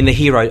 I mean the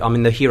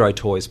hero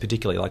toys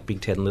particularly, like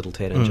Big Ted and Little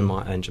Ted and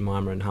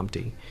Jemima and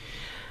Humpty.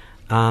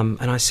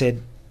 And I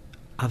said,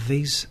 "Are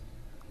these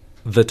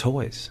the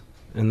toys?"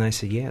 And they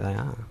said, "Yeah, they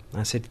are."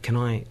 I said, "Can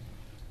I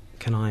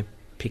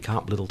pick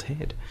up Little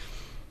Ted?"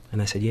 And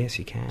they said, "Yes,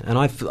 you can." And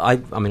I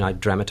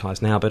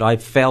dramatise now, but I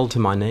fell to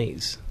my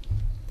knees.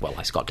 Well,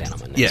 I got down on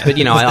my knees, but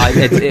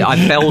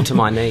I fell to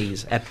my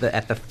knees at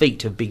the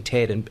feet of Big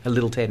Ted and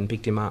Little Ted and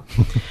picked him up.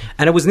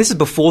 And this is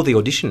before the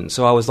audition,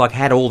 so I was like,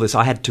 had all this.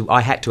 I had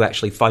to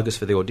actually focus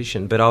for the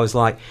audition, but I was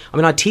like, I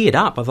teared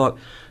up. I thought,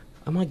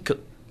 oh my God.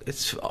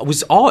 It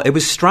was odd. It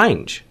was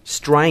strange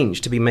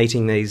to be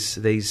meeting these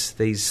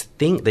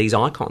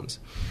icons.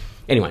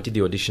 Anyway, I did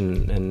the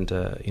audition and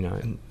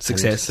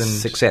success,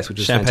 which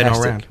was champagne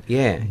fantastic. all round.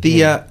 Yeah.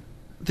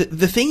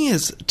 The thing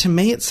is, to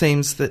me, it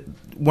seems that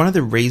one of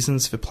the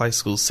reasons for Play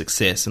School's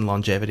success and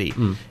longevity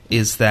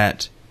is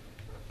that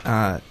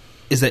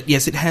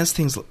yes, it has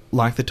things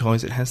like the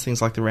toys, it has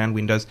things like the round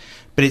windows,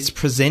 but it's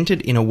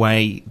presented in a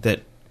way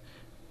that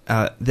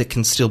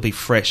can still be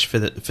fresh for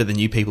the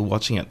new people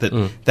watching it, that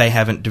they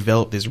haven't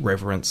developed this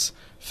reverence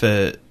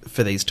for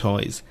these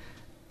toys.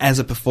 As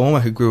a performer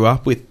who grew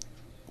up with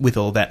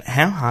all that,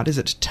 how hard is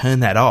it to turn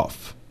that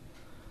off?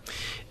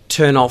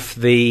 Turn off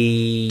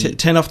the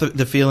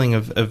feeling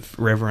of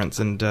reverence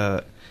and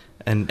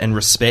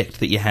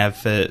respect that you have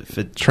for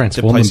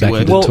transform the place them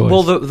back you work. into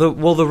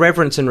toys. The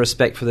reverence and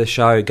respect for the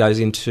show goes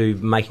into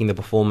making the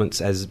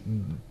performance as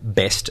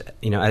best,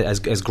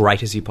 as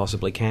great as you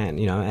possibly can.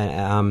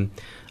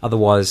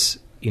 Otherwise,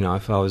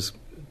 if I was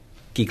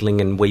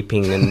giggling and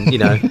weeping and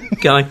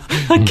going,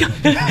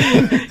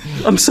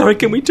 "I'm sorry,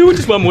 can we do it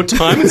just one more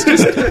time?" It's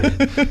just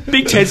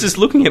Big Ted's just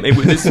looking at me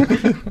with this.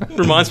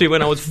 Reminds me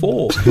when I was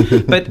 4,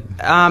 but.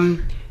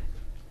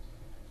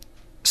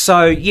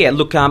 So yeah,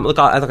 look, like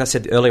I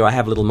said earlier, I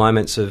have little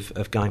moments of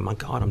going, my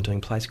God, I'm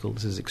doing play school.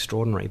 This is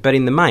extraordinary. But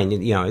in the main,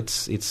 you know,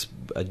 it's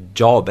a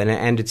job,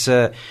 and it's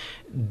a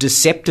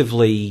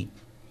deceptively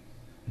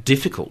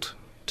difficult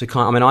to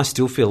kind. I mean, I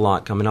still feel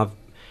like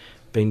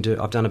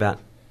I've done about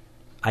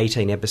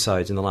 18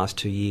 episodes in the last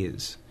 2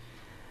 years,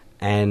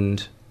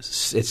 and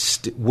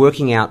it's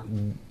working out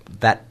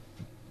that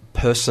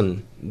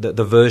person,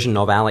 the version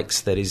of Alex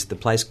that is the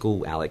play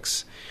school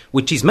Alex,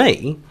 which is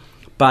me.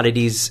 But it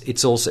is a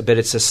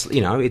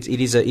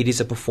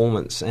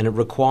performance, and it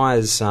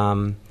requires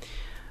you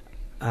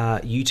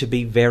to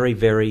be very,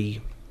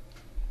 very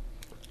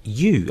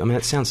you. I mean,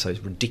 that sounds so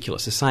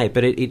ridiculous to say,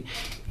 but it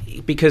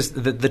because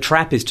the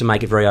trap is to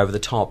make it very over the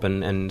top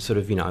and sort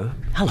of, you know,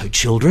 hello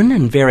children,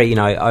 and very, you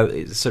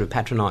know, sort of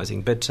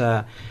patronising. But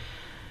and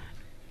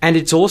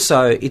it's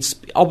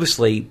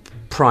obviously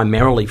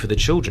primarily for the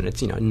children.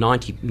 It's, you know,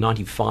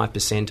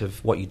 95%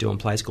 of what you do in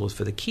play school is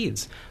for the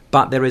kids,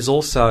 but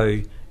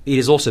it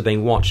is also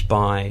being watched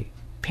by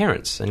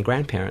parents and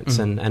grandparents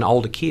and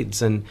older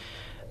kids, and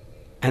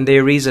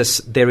there is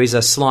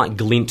a slight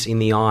glint in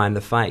the eye and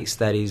the face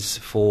that is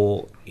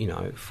for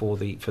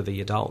the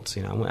adults,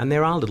 you know, and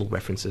there are little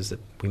references that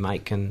we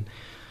make and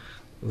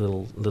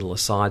little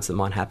asides that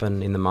might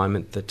happen in the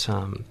moment that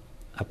are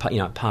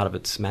part of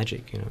its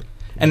magic, you know.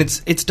 And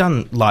it's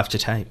done live to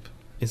tape,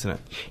 isn't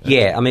it?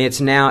 Yeah, I mean, it's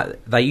now.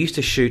 They used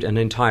to shoot an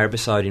entire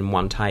episode in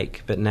one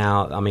take, but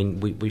now, I mean,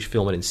 we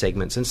film it in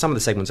segments, and some of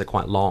the segments are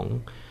quite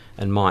long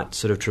and might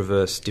sort of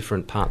traverse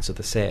different parts of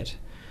the set.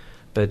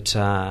 But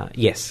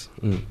yes,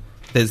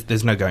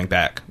 there's no going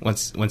back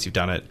once you've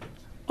done it.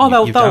 Oh,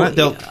 they'll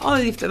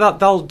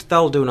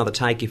do another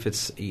take if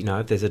it's, you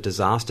know, if there's a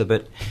disaster.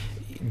 But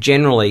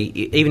generally,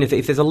 even if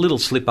there's a little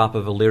slip up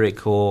of a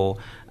lyric or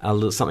a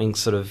little something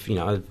sort of, you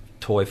know,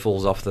 toy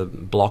falls off the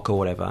block or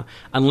whatever,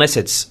 unless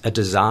it's a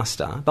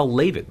disaster, they'll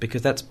leave it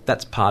because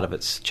that's part of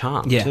its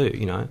charm too,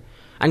 you know.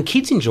 And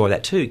kids enjoy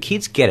that too.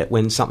 Kids get it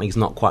when something's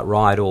not quite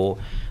right. Or,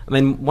 I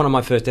mean, one of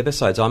my first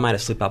episodes, I made a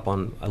slip up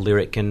on a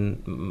lyric,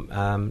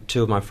 and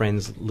two of my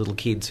friends, little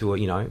kids who were,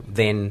 you know,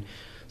 then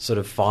sort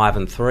of 5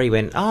 and 3,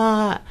 went,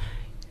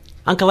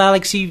 Uncle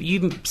Alex,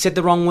 you said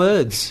the wrong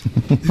words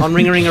on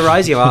Ring a Ring a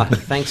Rosie. Oh,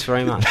 thanks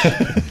very much.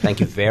 Thank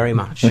you very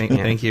much.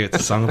 Thank you. It's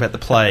a song about the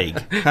plague.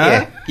 Huh?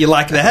 Yeah. You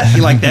like that?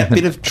 You like that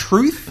bit of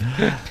truth?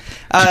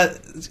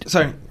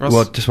 Sorry, Ross.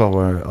 Well, just while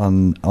we're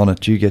on it,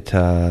 do you get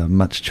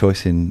much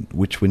choice in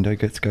which window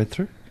gets gone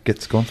through?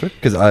 Because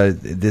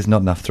there's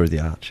not enough through the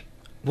arch.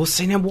 Well,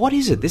 see, now what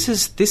is it? This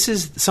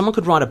is someone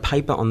could write a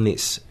paper on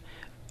this.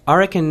 I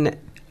reckon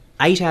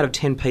 8 out of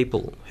 10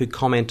 people who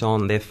comment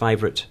on their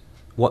favourite.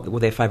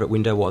 What their favourite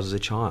window was as a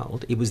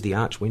child, it was the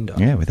arch window.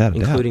 Yeah, without a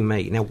doubt. Including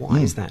me. Now, why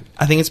is that?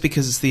 I think it's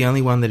because it's the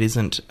only one that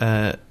isn't...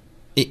 it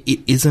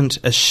isn't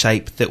a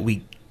shape that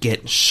we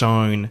get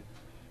shown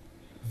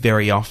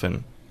very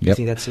often. Yep. I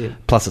think that's it.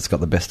 Plus, it's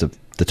got the best of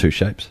the two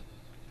shapes.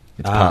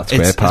 It's part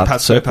square,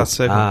 part circle.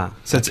 So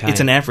it's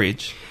an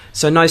average.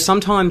 So no,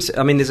 sometimes,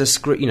 I mean, there's a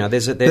script, you know,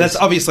 there's But that's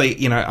obviously,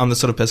 you know, I'm the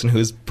sort of person who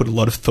has put a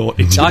lot of thought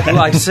into it.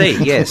 I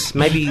see, yes.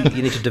 Maybe you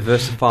need to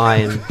diversify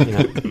and, you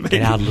know,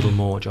 get out a little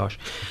more, Josh.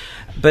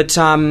 But,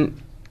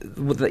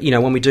 you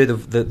know, when we do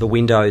the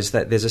windows,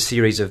 that there's a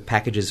series of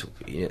packages,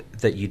 you know,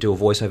 that you do a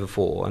voiceover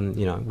for, and,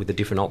 you know, with the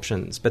different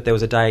options. But there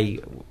was a day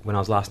when I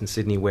was last in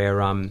Sydney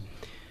where I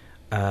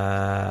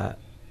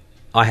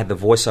had the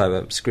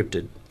voiceover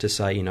scripted to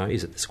say, you know,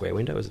 is it the square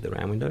window, is it the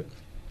round window?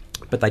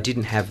 But they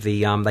didn't have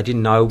the they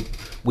didn't know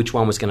which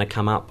one was going to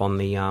come up on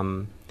the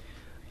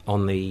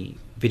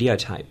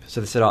videotape.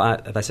 So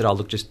they said, oh,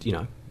 look, just, you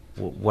know,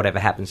 whatever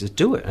happens, just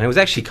do it. And it was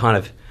actually kind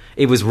of,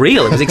 it was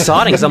real. It was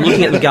exciting because I'm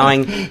looking at them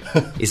going,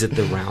 is it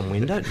the round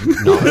window?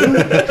 No.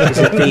 Is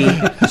it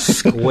the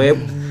square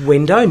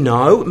window?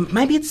 No.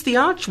 Maybe it's the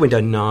arch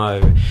window?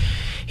 No.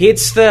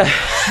 It's the...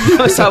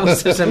 So it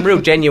was some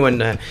real genuine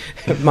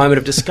moment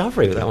of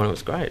discovery with that one. It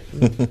was great.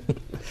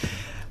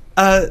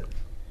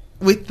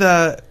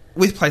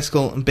 With Play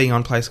School and being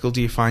on Play School,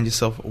 do you find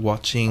yourself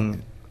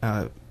watching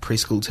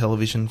preschool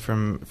television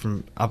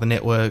from other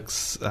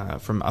networks,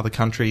 from other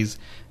countries,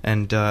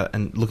 and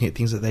looking at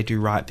things that they do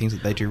right, things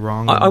that they do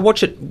wrong? I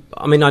watch it.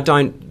 I mean, I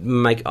don't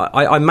make.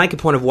 I make a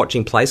point of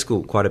watching Play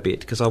School quite a bit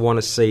because I want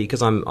to see,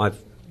 because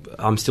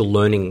I'm still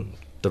learning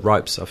the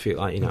ropes. I feel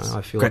like, you know,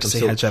 I feel great like to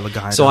see how Jay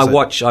Lagai. So I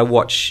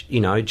watch, you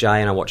know,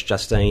 Jay, and I watch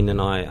Justine, and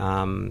I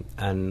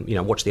and, you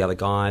know, watch the other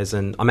guys,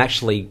 and I'm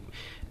actually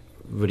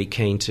really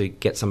keen to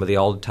get some of the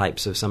old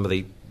tapes of some of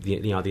the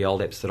you know, the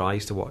old eps that I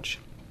used to watch.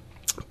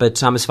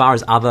 But as far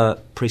as other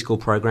preschool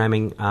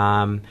programming,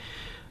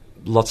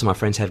 lots of my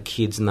friends have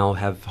kids, and they'll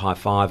have High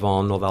Five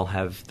on, or they'll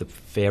have the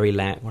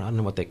Fairyland. Well, I don't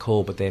know what they're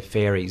called, but they're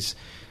fairies.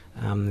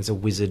 There's a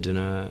wizard and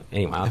a...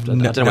 Anyway, I don't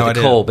know what they're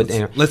called, but...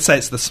 Anyway. Let's say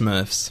it's the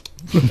Smurfs.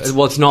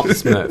 Well, it's not the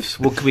Smurfs.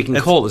 Well, we can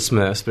call it the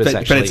Smurfs, but it's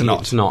actually... But it's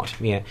not. It's not,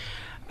 yeah.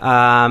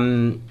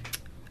 And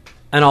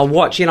I'll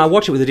watch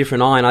it with a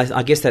different eye, and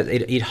I guess that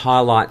it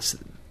highlights...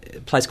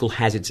 Play School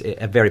has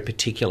a very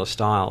particular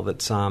style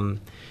that's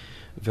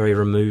very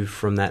removed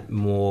from that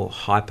more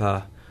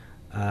hyper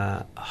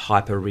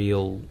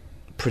hyper-real,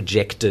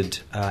 projected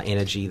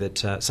energy that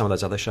some of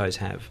those other shows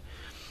have.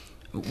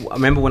 I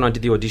remember when I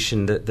did the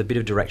audition, the bit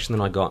of direction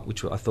that I got,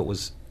 which I thought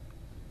was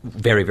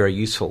very, very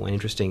useful and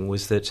interesting,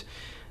 was that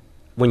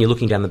when you're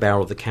looking down the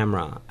barrel of the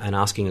camera and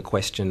asking a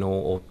question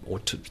or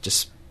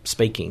just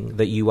speaking,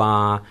 that you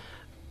are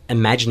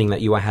imagining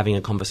that you are having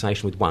a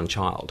conversation with one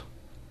child,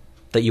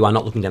 that you are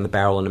not looking down the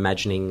barrel and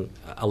imagining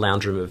a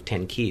lounge room of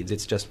 10 kids.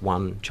 It's just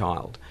one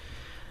child.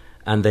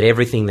 And that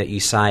everything that you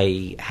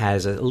say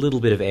has a little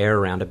bit of air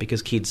around it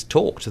because kids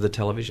talk to the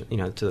television,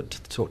 to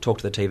talk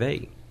to the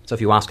TV. So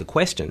if you ask a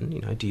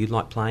question, do you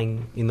like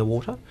playing in the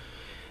water?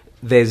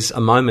 There's a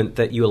moment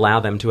that you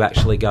allow them to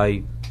actually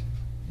go,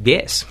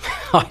 yes,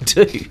 I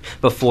do,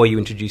 before you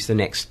introduce the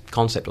next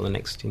concept or the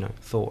next,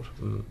 thought.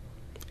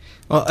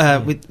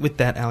 Well, with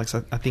that, Alex,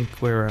 I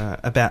think we're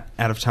about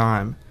out of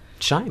time.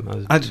 Shame.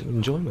 I was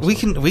enjoying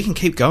myself. We can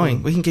keep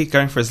going. We can keep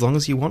going for as long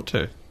as you want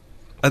to.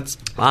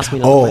 Ask me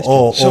another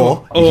question.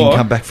 Or you can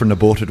come back for an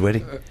aborted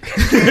wedding.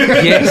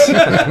 Yes.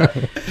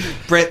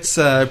 Brett's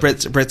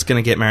going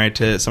to get married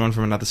to someone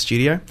from another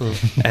studio,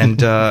 and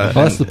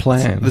that's the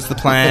plan. That's the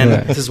plan.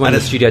 Yeah. This is when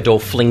the studio door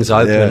flings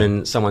open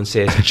and someone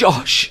says,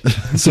 "Josh,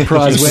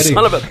 surprise wedding."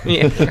 Son of a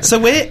yeah. So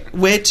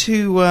where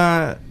to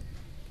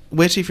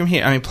from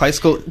here? I mean, Play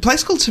School. Play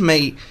School to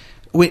me,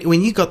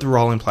 when you got the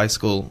role in Play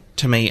School,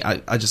 to me,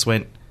 I just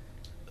went,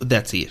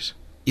 that's it.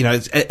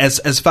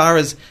 As far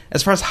as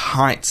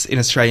heights in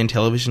Australian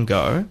television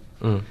go,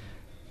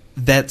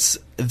 that's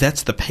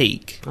the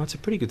peak. Oh, it's a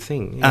pretty good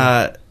thing.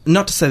 Yeah.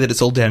 Not to say that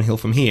it's all downhill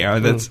from here.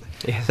 That's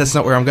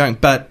not where I'm going.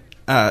 But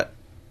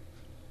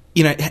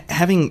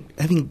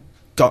having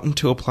gotten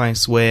to a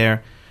place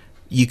where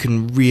you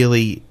can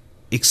really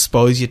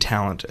expose your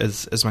talent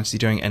as much as you're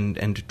doing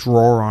and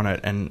draw on it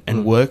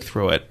and work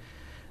through it.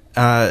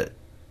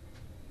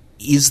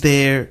 Is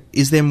there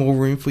more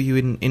room for you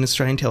in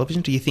Australian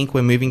television? Do you think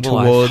we're moving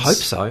towards... I hope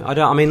so.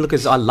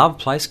 I love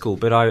Play School,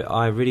 but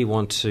I really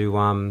want to...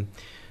 I'm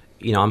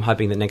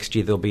hoping that next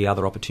year there'll be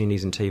other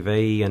opportunities in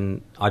TV,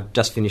 and I've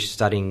just finished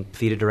studying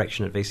theatre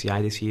direction at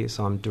VCA this year,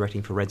 so I'm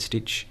directing for Red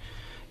Stitch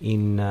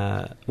in...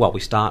 we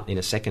start in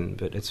a second,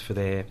 but it's for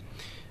their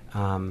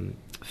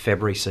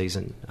February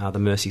season, The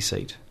Mercy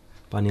Seat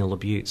by Neil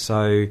LaBute.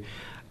 So...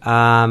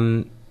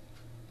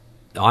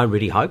 I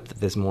really hope that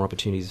there's more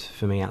opportunities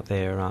for me out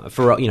there,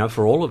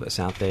 for all of us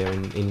out there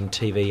in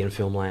TV and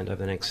film land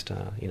over the next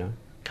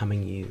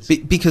coming years.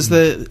 Because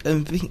the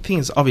thing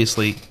is,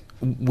 obviously,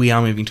 we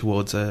are moving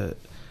towards a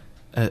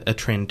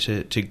trend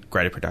to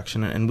greater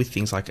production, and with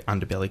things like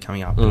Underbelly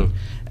coming up,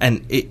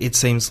 and it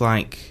seems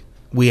like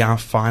we are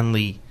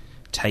finally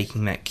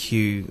taking that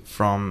cue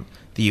from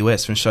the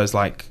US, from shows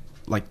like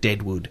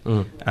Deadwood,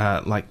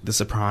 like The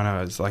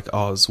Sopranos, like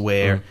Oz,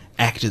 where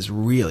actors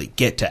really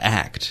get to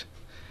act,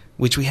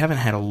 which we haven't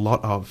had a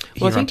lot of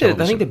here on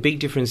television. I think the big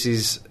difference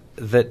is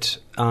that,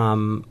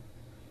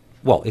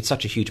 it's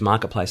such a huge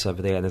marketplace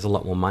over there and there's a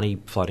lot more money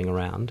floating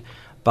around,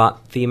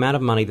 but the amount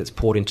of money that's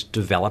poured into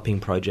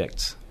developing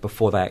projects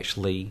before they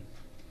actually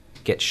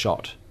get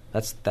shot,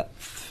 that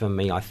for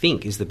me, I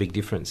think, is the big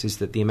difference, is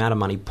that the amount of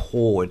money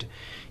poured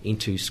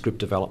into script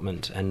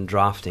development and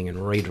drafting and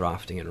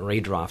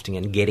redrafting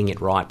and getting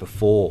it right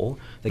before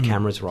the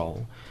cameras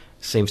roll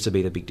seems to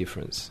be the big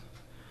difference.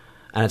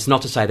 And it's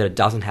not to say that it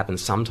doesn't happen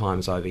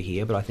sometimes over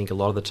here, but I think a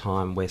lot of the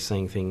time we're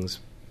seeing things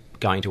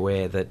going to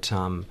air that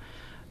are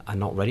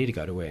not ready to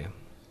go to air.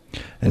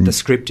 And the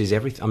script is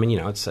everything. I mean,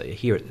 it's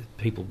here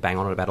people bang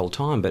on it about all the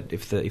time, but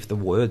if the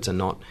words are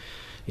not,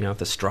 if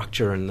the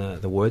structure and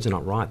the words are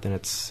not right, then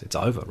it's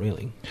over,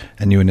 really.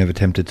 And you were never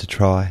tempted to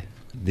try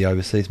the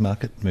overseas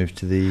market, move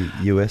to the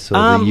US or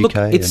the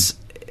UK? It's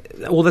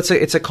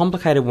a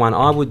complicated one.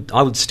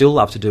 I would still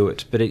love to do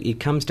it, but it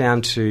comes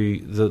down to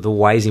the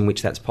ways in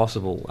which that's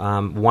possible.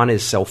 One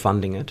is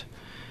self-funding it,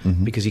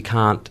 because you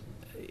can't,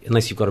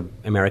 unless you've got an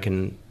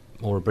American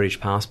or a British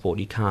passport,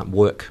 you can't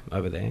work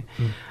over there,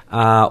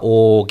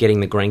 or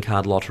getting the green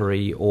card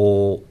lottery,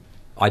 or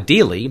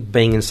ideally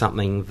being in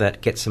something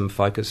that gets some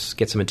focus,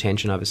 gets some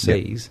attention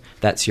overseas.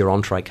 Yep. That's your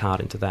entree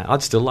card into that.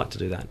 I'd still like to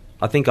do that.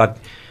 I think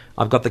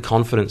I've got the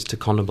confidence to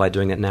contemplate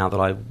doing that now that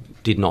I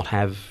did not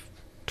have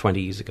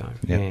 20 years ago.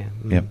 Yep.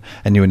 Yep.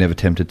 And you were never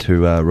tempted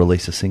to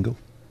release a single?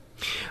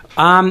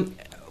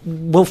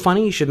 Well,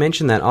 funny you should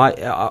mention that.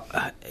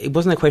 It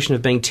wasn't a question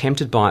of being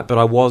tempted by it, but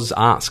I was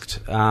asked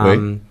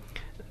circa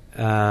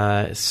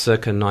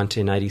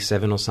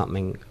 1987 or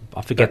something.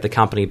 I forget the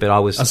company, but I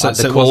was.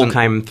 The call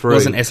came through.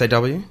 Wasn't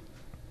SAW?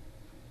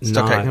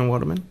 Stock Aitken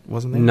Waterman,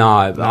 wasn't there?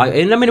 No,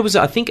 it was.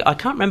 I think I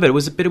can't remember. It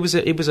was a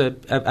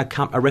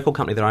record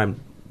company that I,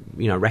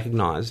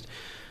 recognised.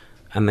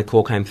 And the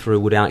call came through,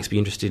 would Alex be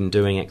interested in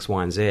doing X,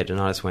 Y, and Z? And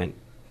I just went,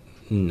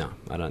 no,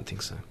 I don't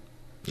think so.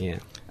 Yeah.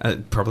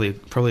 Probably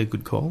a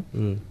good call.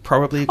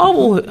 Probably a good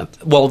call.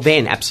 Well,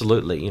 then,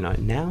 absolutely.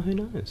 Now, who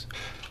knows?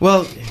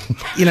 Well,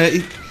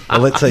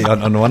 well, let's see.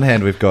 On one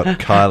hand, we've got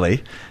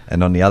Kylie,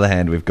 and on the other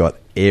hand, we've got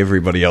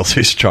everybody else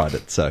who's tried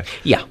it. So,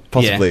 yeah,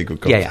 possibly a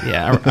good call.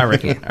 Yeah. I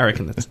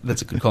reckon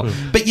that's a good call.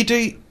 But you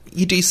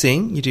you do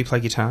sing, you do play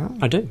guitar.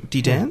 I do. Do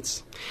you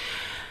dance?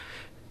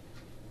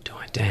 Do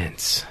I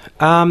dance?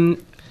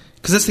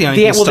 Because that's the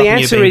only thing stopping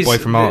you being Boy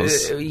from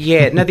Oz.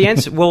 The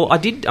answer. Well, I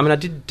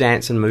did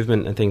dance and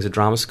movement and things at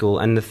drama school,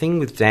 and the thing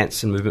with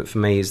dance and movement for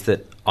me is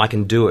that I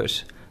can do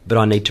it, but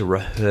I need to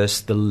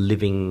rehearse the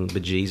living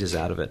bejesus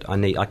out of it.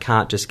 I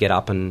can't just get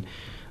up and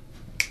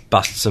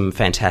bust some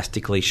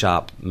fantastically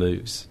sharp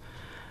moves.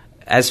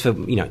 As for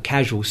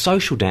casual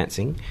social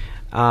dancing,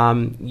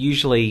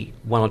 usually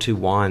 1 or 2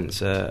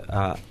 wines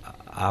are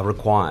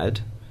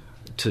required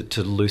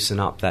to loosen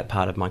up that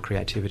part of my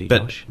creativity,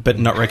 Josh. But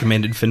not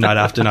recommended for night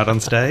after night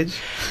on stage?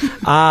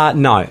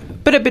 No.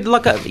 But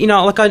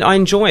I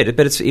enjoyed it,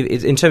 but it's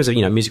in terms of,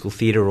 musical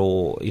theatre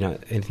or,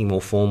 anything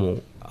more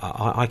formal,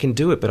 I can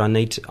do it, but I'm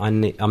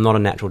not a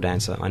natural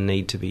dancer. I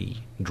need to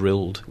be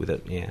drilled with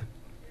it, yeah.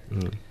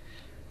 Mm.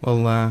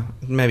 Well,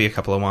 maybe a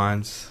couple of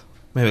wines.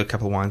 Maybe a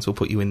couple of wines will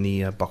put you in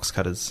the Box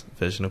Cutters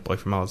version of Boy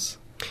from Oz.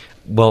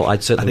 Well,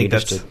 I'd certainly be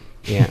interested.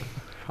 Yeah.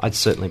 I'd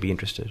certainly be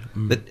interested.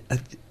 Mm. But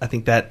I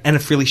think that... And a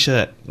frilly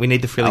shirt. We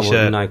need the frilly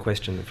shirt. No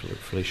question, the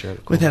frilly shirt.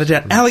 Of course. Without a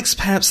doubt. Alex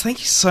Paps, thank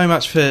you so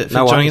much for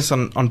joining us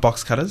on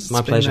Box Cutters.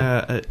 My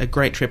pleasure. Been a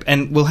great trip.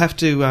 And we'll have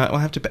to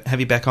have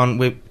you back on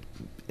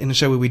in a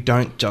show where we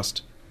don't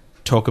just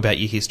talk about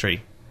your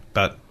history,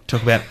 but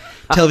talk about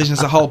television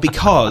as a whole,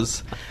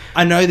 because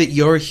I know that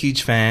you're a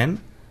huge fan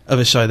of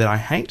a show that I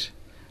hate,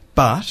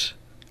 but...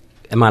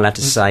 Am I allowed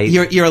to say?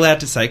 You're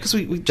allowed to say, because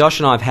we Josh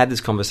and I have had this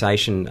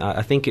conversation.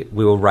 I think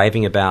we were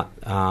raving about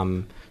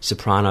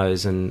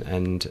Sopranos,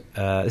 and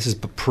this is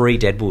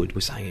pre-Deadwood.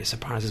 We're saying,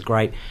 Sopranos is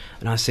great.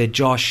 And I said,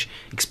 Josh,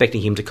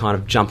 expecting him to kind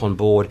of jump on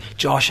board,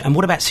 Josh, and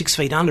what about 6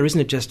 Feet Under? Isn't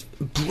it just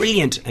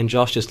brilliant? And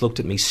Josh just looked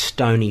at me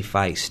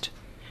stony-faced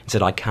and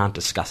said, I can't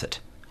discuss it.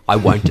 I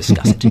won't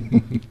discuss it. I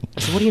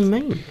said, what do you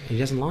mean? He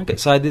doesn't like it.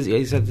 So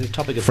he's at the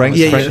topic of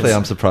frankly,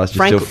 I'm surprised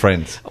you're still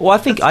friends. Well, I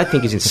think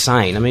he's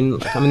insane. I mean,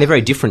 they're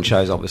very different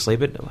shows, obviously,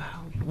 but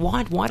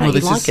why don't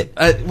you like it?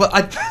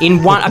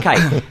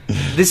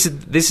 This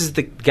is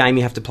the game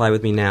you have to play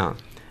with me now.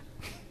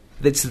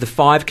 This is the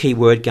 5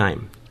 keyword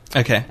game.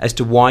 Okay. As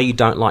to why you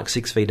don't like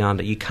 6 Feet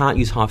Under. You can't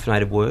use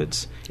hyphenated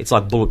words. It's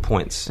like bullet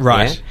points.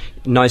 Right. Yeah?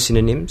 No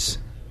synonyms.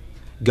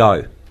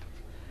 Go.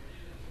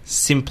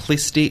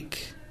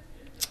 Simplistic,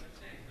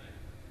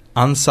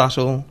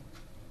 unsubtle,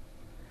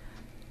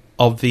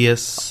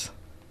 obvious,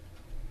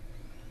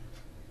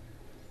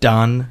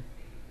 done.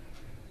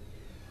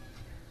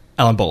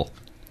 Alan Ball.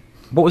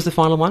 What was the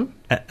final one?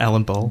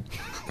 Alan Ball.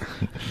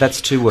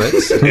 That's 2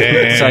 words. So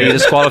you're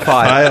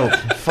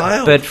disqualified.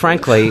 Failed. But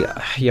frankly,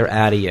 you're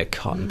out of your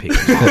cotton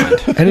picking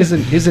mind. And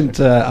isn't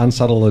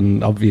unsubtle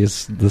and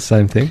obvious the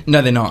same thing?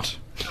 No, they're not.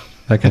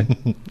 Okay.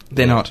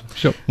 They're not.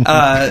 Sure.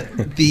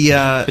 But do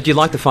you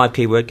like the 5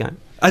 keyword game?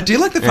 I do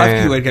like the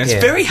 5 keyword game. It's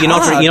very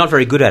hard. You're not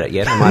very good at it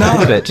yet.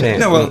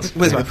 No, well,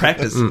 where's my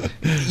practice?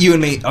 You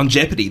and me on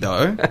Jeopardy,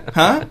 though.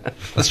 Huh?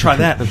 Let's try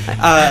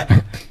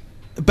that.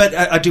 But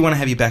I do want to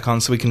have you back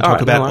on so we can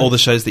talk about all the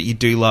shows that you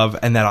do love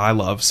and that I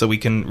love, so we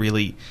can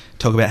really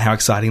talk about how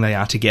exciting they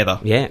are together.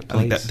 Yeah, I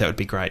think that would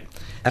be great.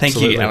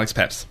 Absolutely. Thank you, Alex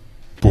Paps.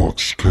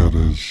 Box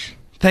Cutters.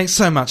 Thanks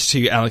so much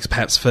to Alex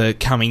Paps for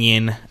coming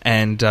in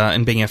and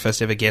being our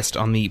first ever guest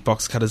on the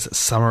Box Cutters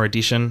Summer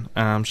Edition.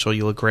 I'm sure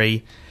you'll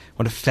agree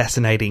what a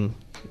fascinating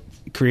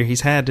career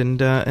he's had,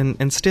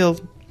 and still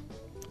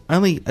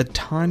only a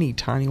tiny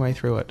way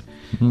through it,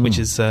 which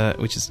is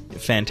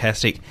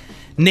fantastic.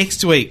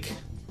 Next week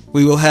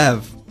we will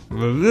have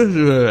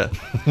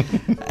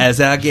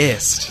as our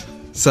guest.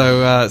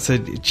 So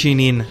tune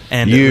in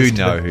and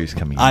who's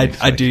coming in.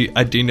 I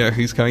do know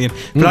who's coming in,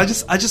 but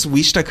I just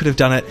wished I could have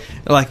done it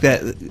like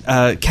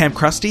that. Camp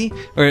Krusty,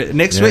 where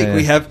next week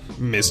we have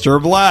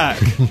Mr. Black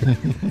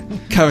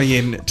coming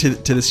in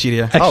to the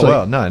studio.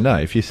 Actually, no.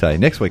 If you say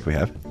next week we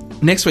have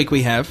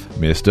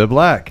Mr.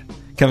 Black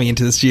coming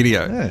into the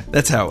studio. Yeah.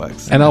 That's how it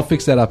works. And I'll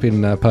fix that up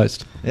in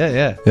post.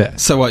 Yeah.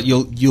 So what?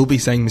 You'll be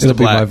saying Mr. It'll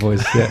Black. It'll be my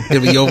voice. Yeah.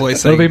 It'll be your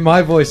voice. Saying, It'll be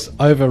my voice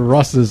over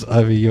Ross's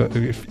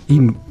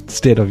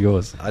instead of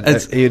yours.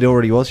 It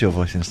already was your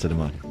voice instead of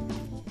mine.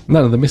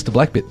 No, the Mr.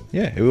 Black bit.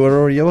 Yeah, it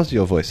already was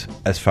your voice,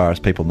 as far as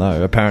people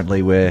know.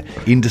 Apparently, we're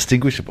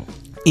indistinguishable.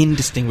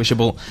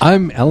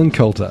 I'm Alan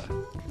Coulter.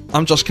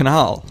 I'm Josh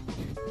Canal.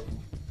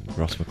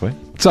 Ross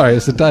McQueen. Sorry,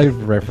 it's a Dave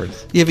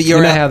reference. Yeah, but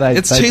you're know how they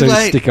do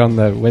late. stick on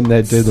when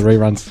they do the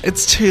reruns.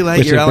 It's too late.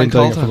 Which You're have Alan been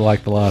doing Coulter. it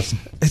for the last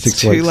 6 weeks. It's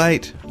too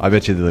late. I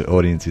bet you the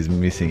audience is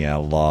missing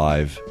our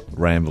live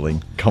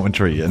rambling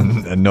commentary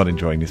and not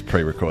enjoying this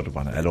pre-recorded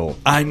one at all.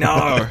 I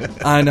know.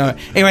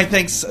 Anyway,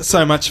 thanks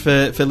so much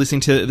for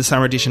listening to the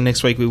Summer Edition.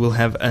 Next week we will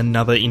have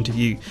another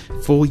interview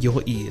for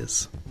your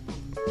ears.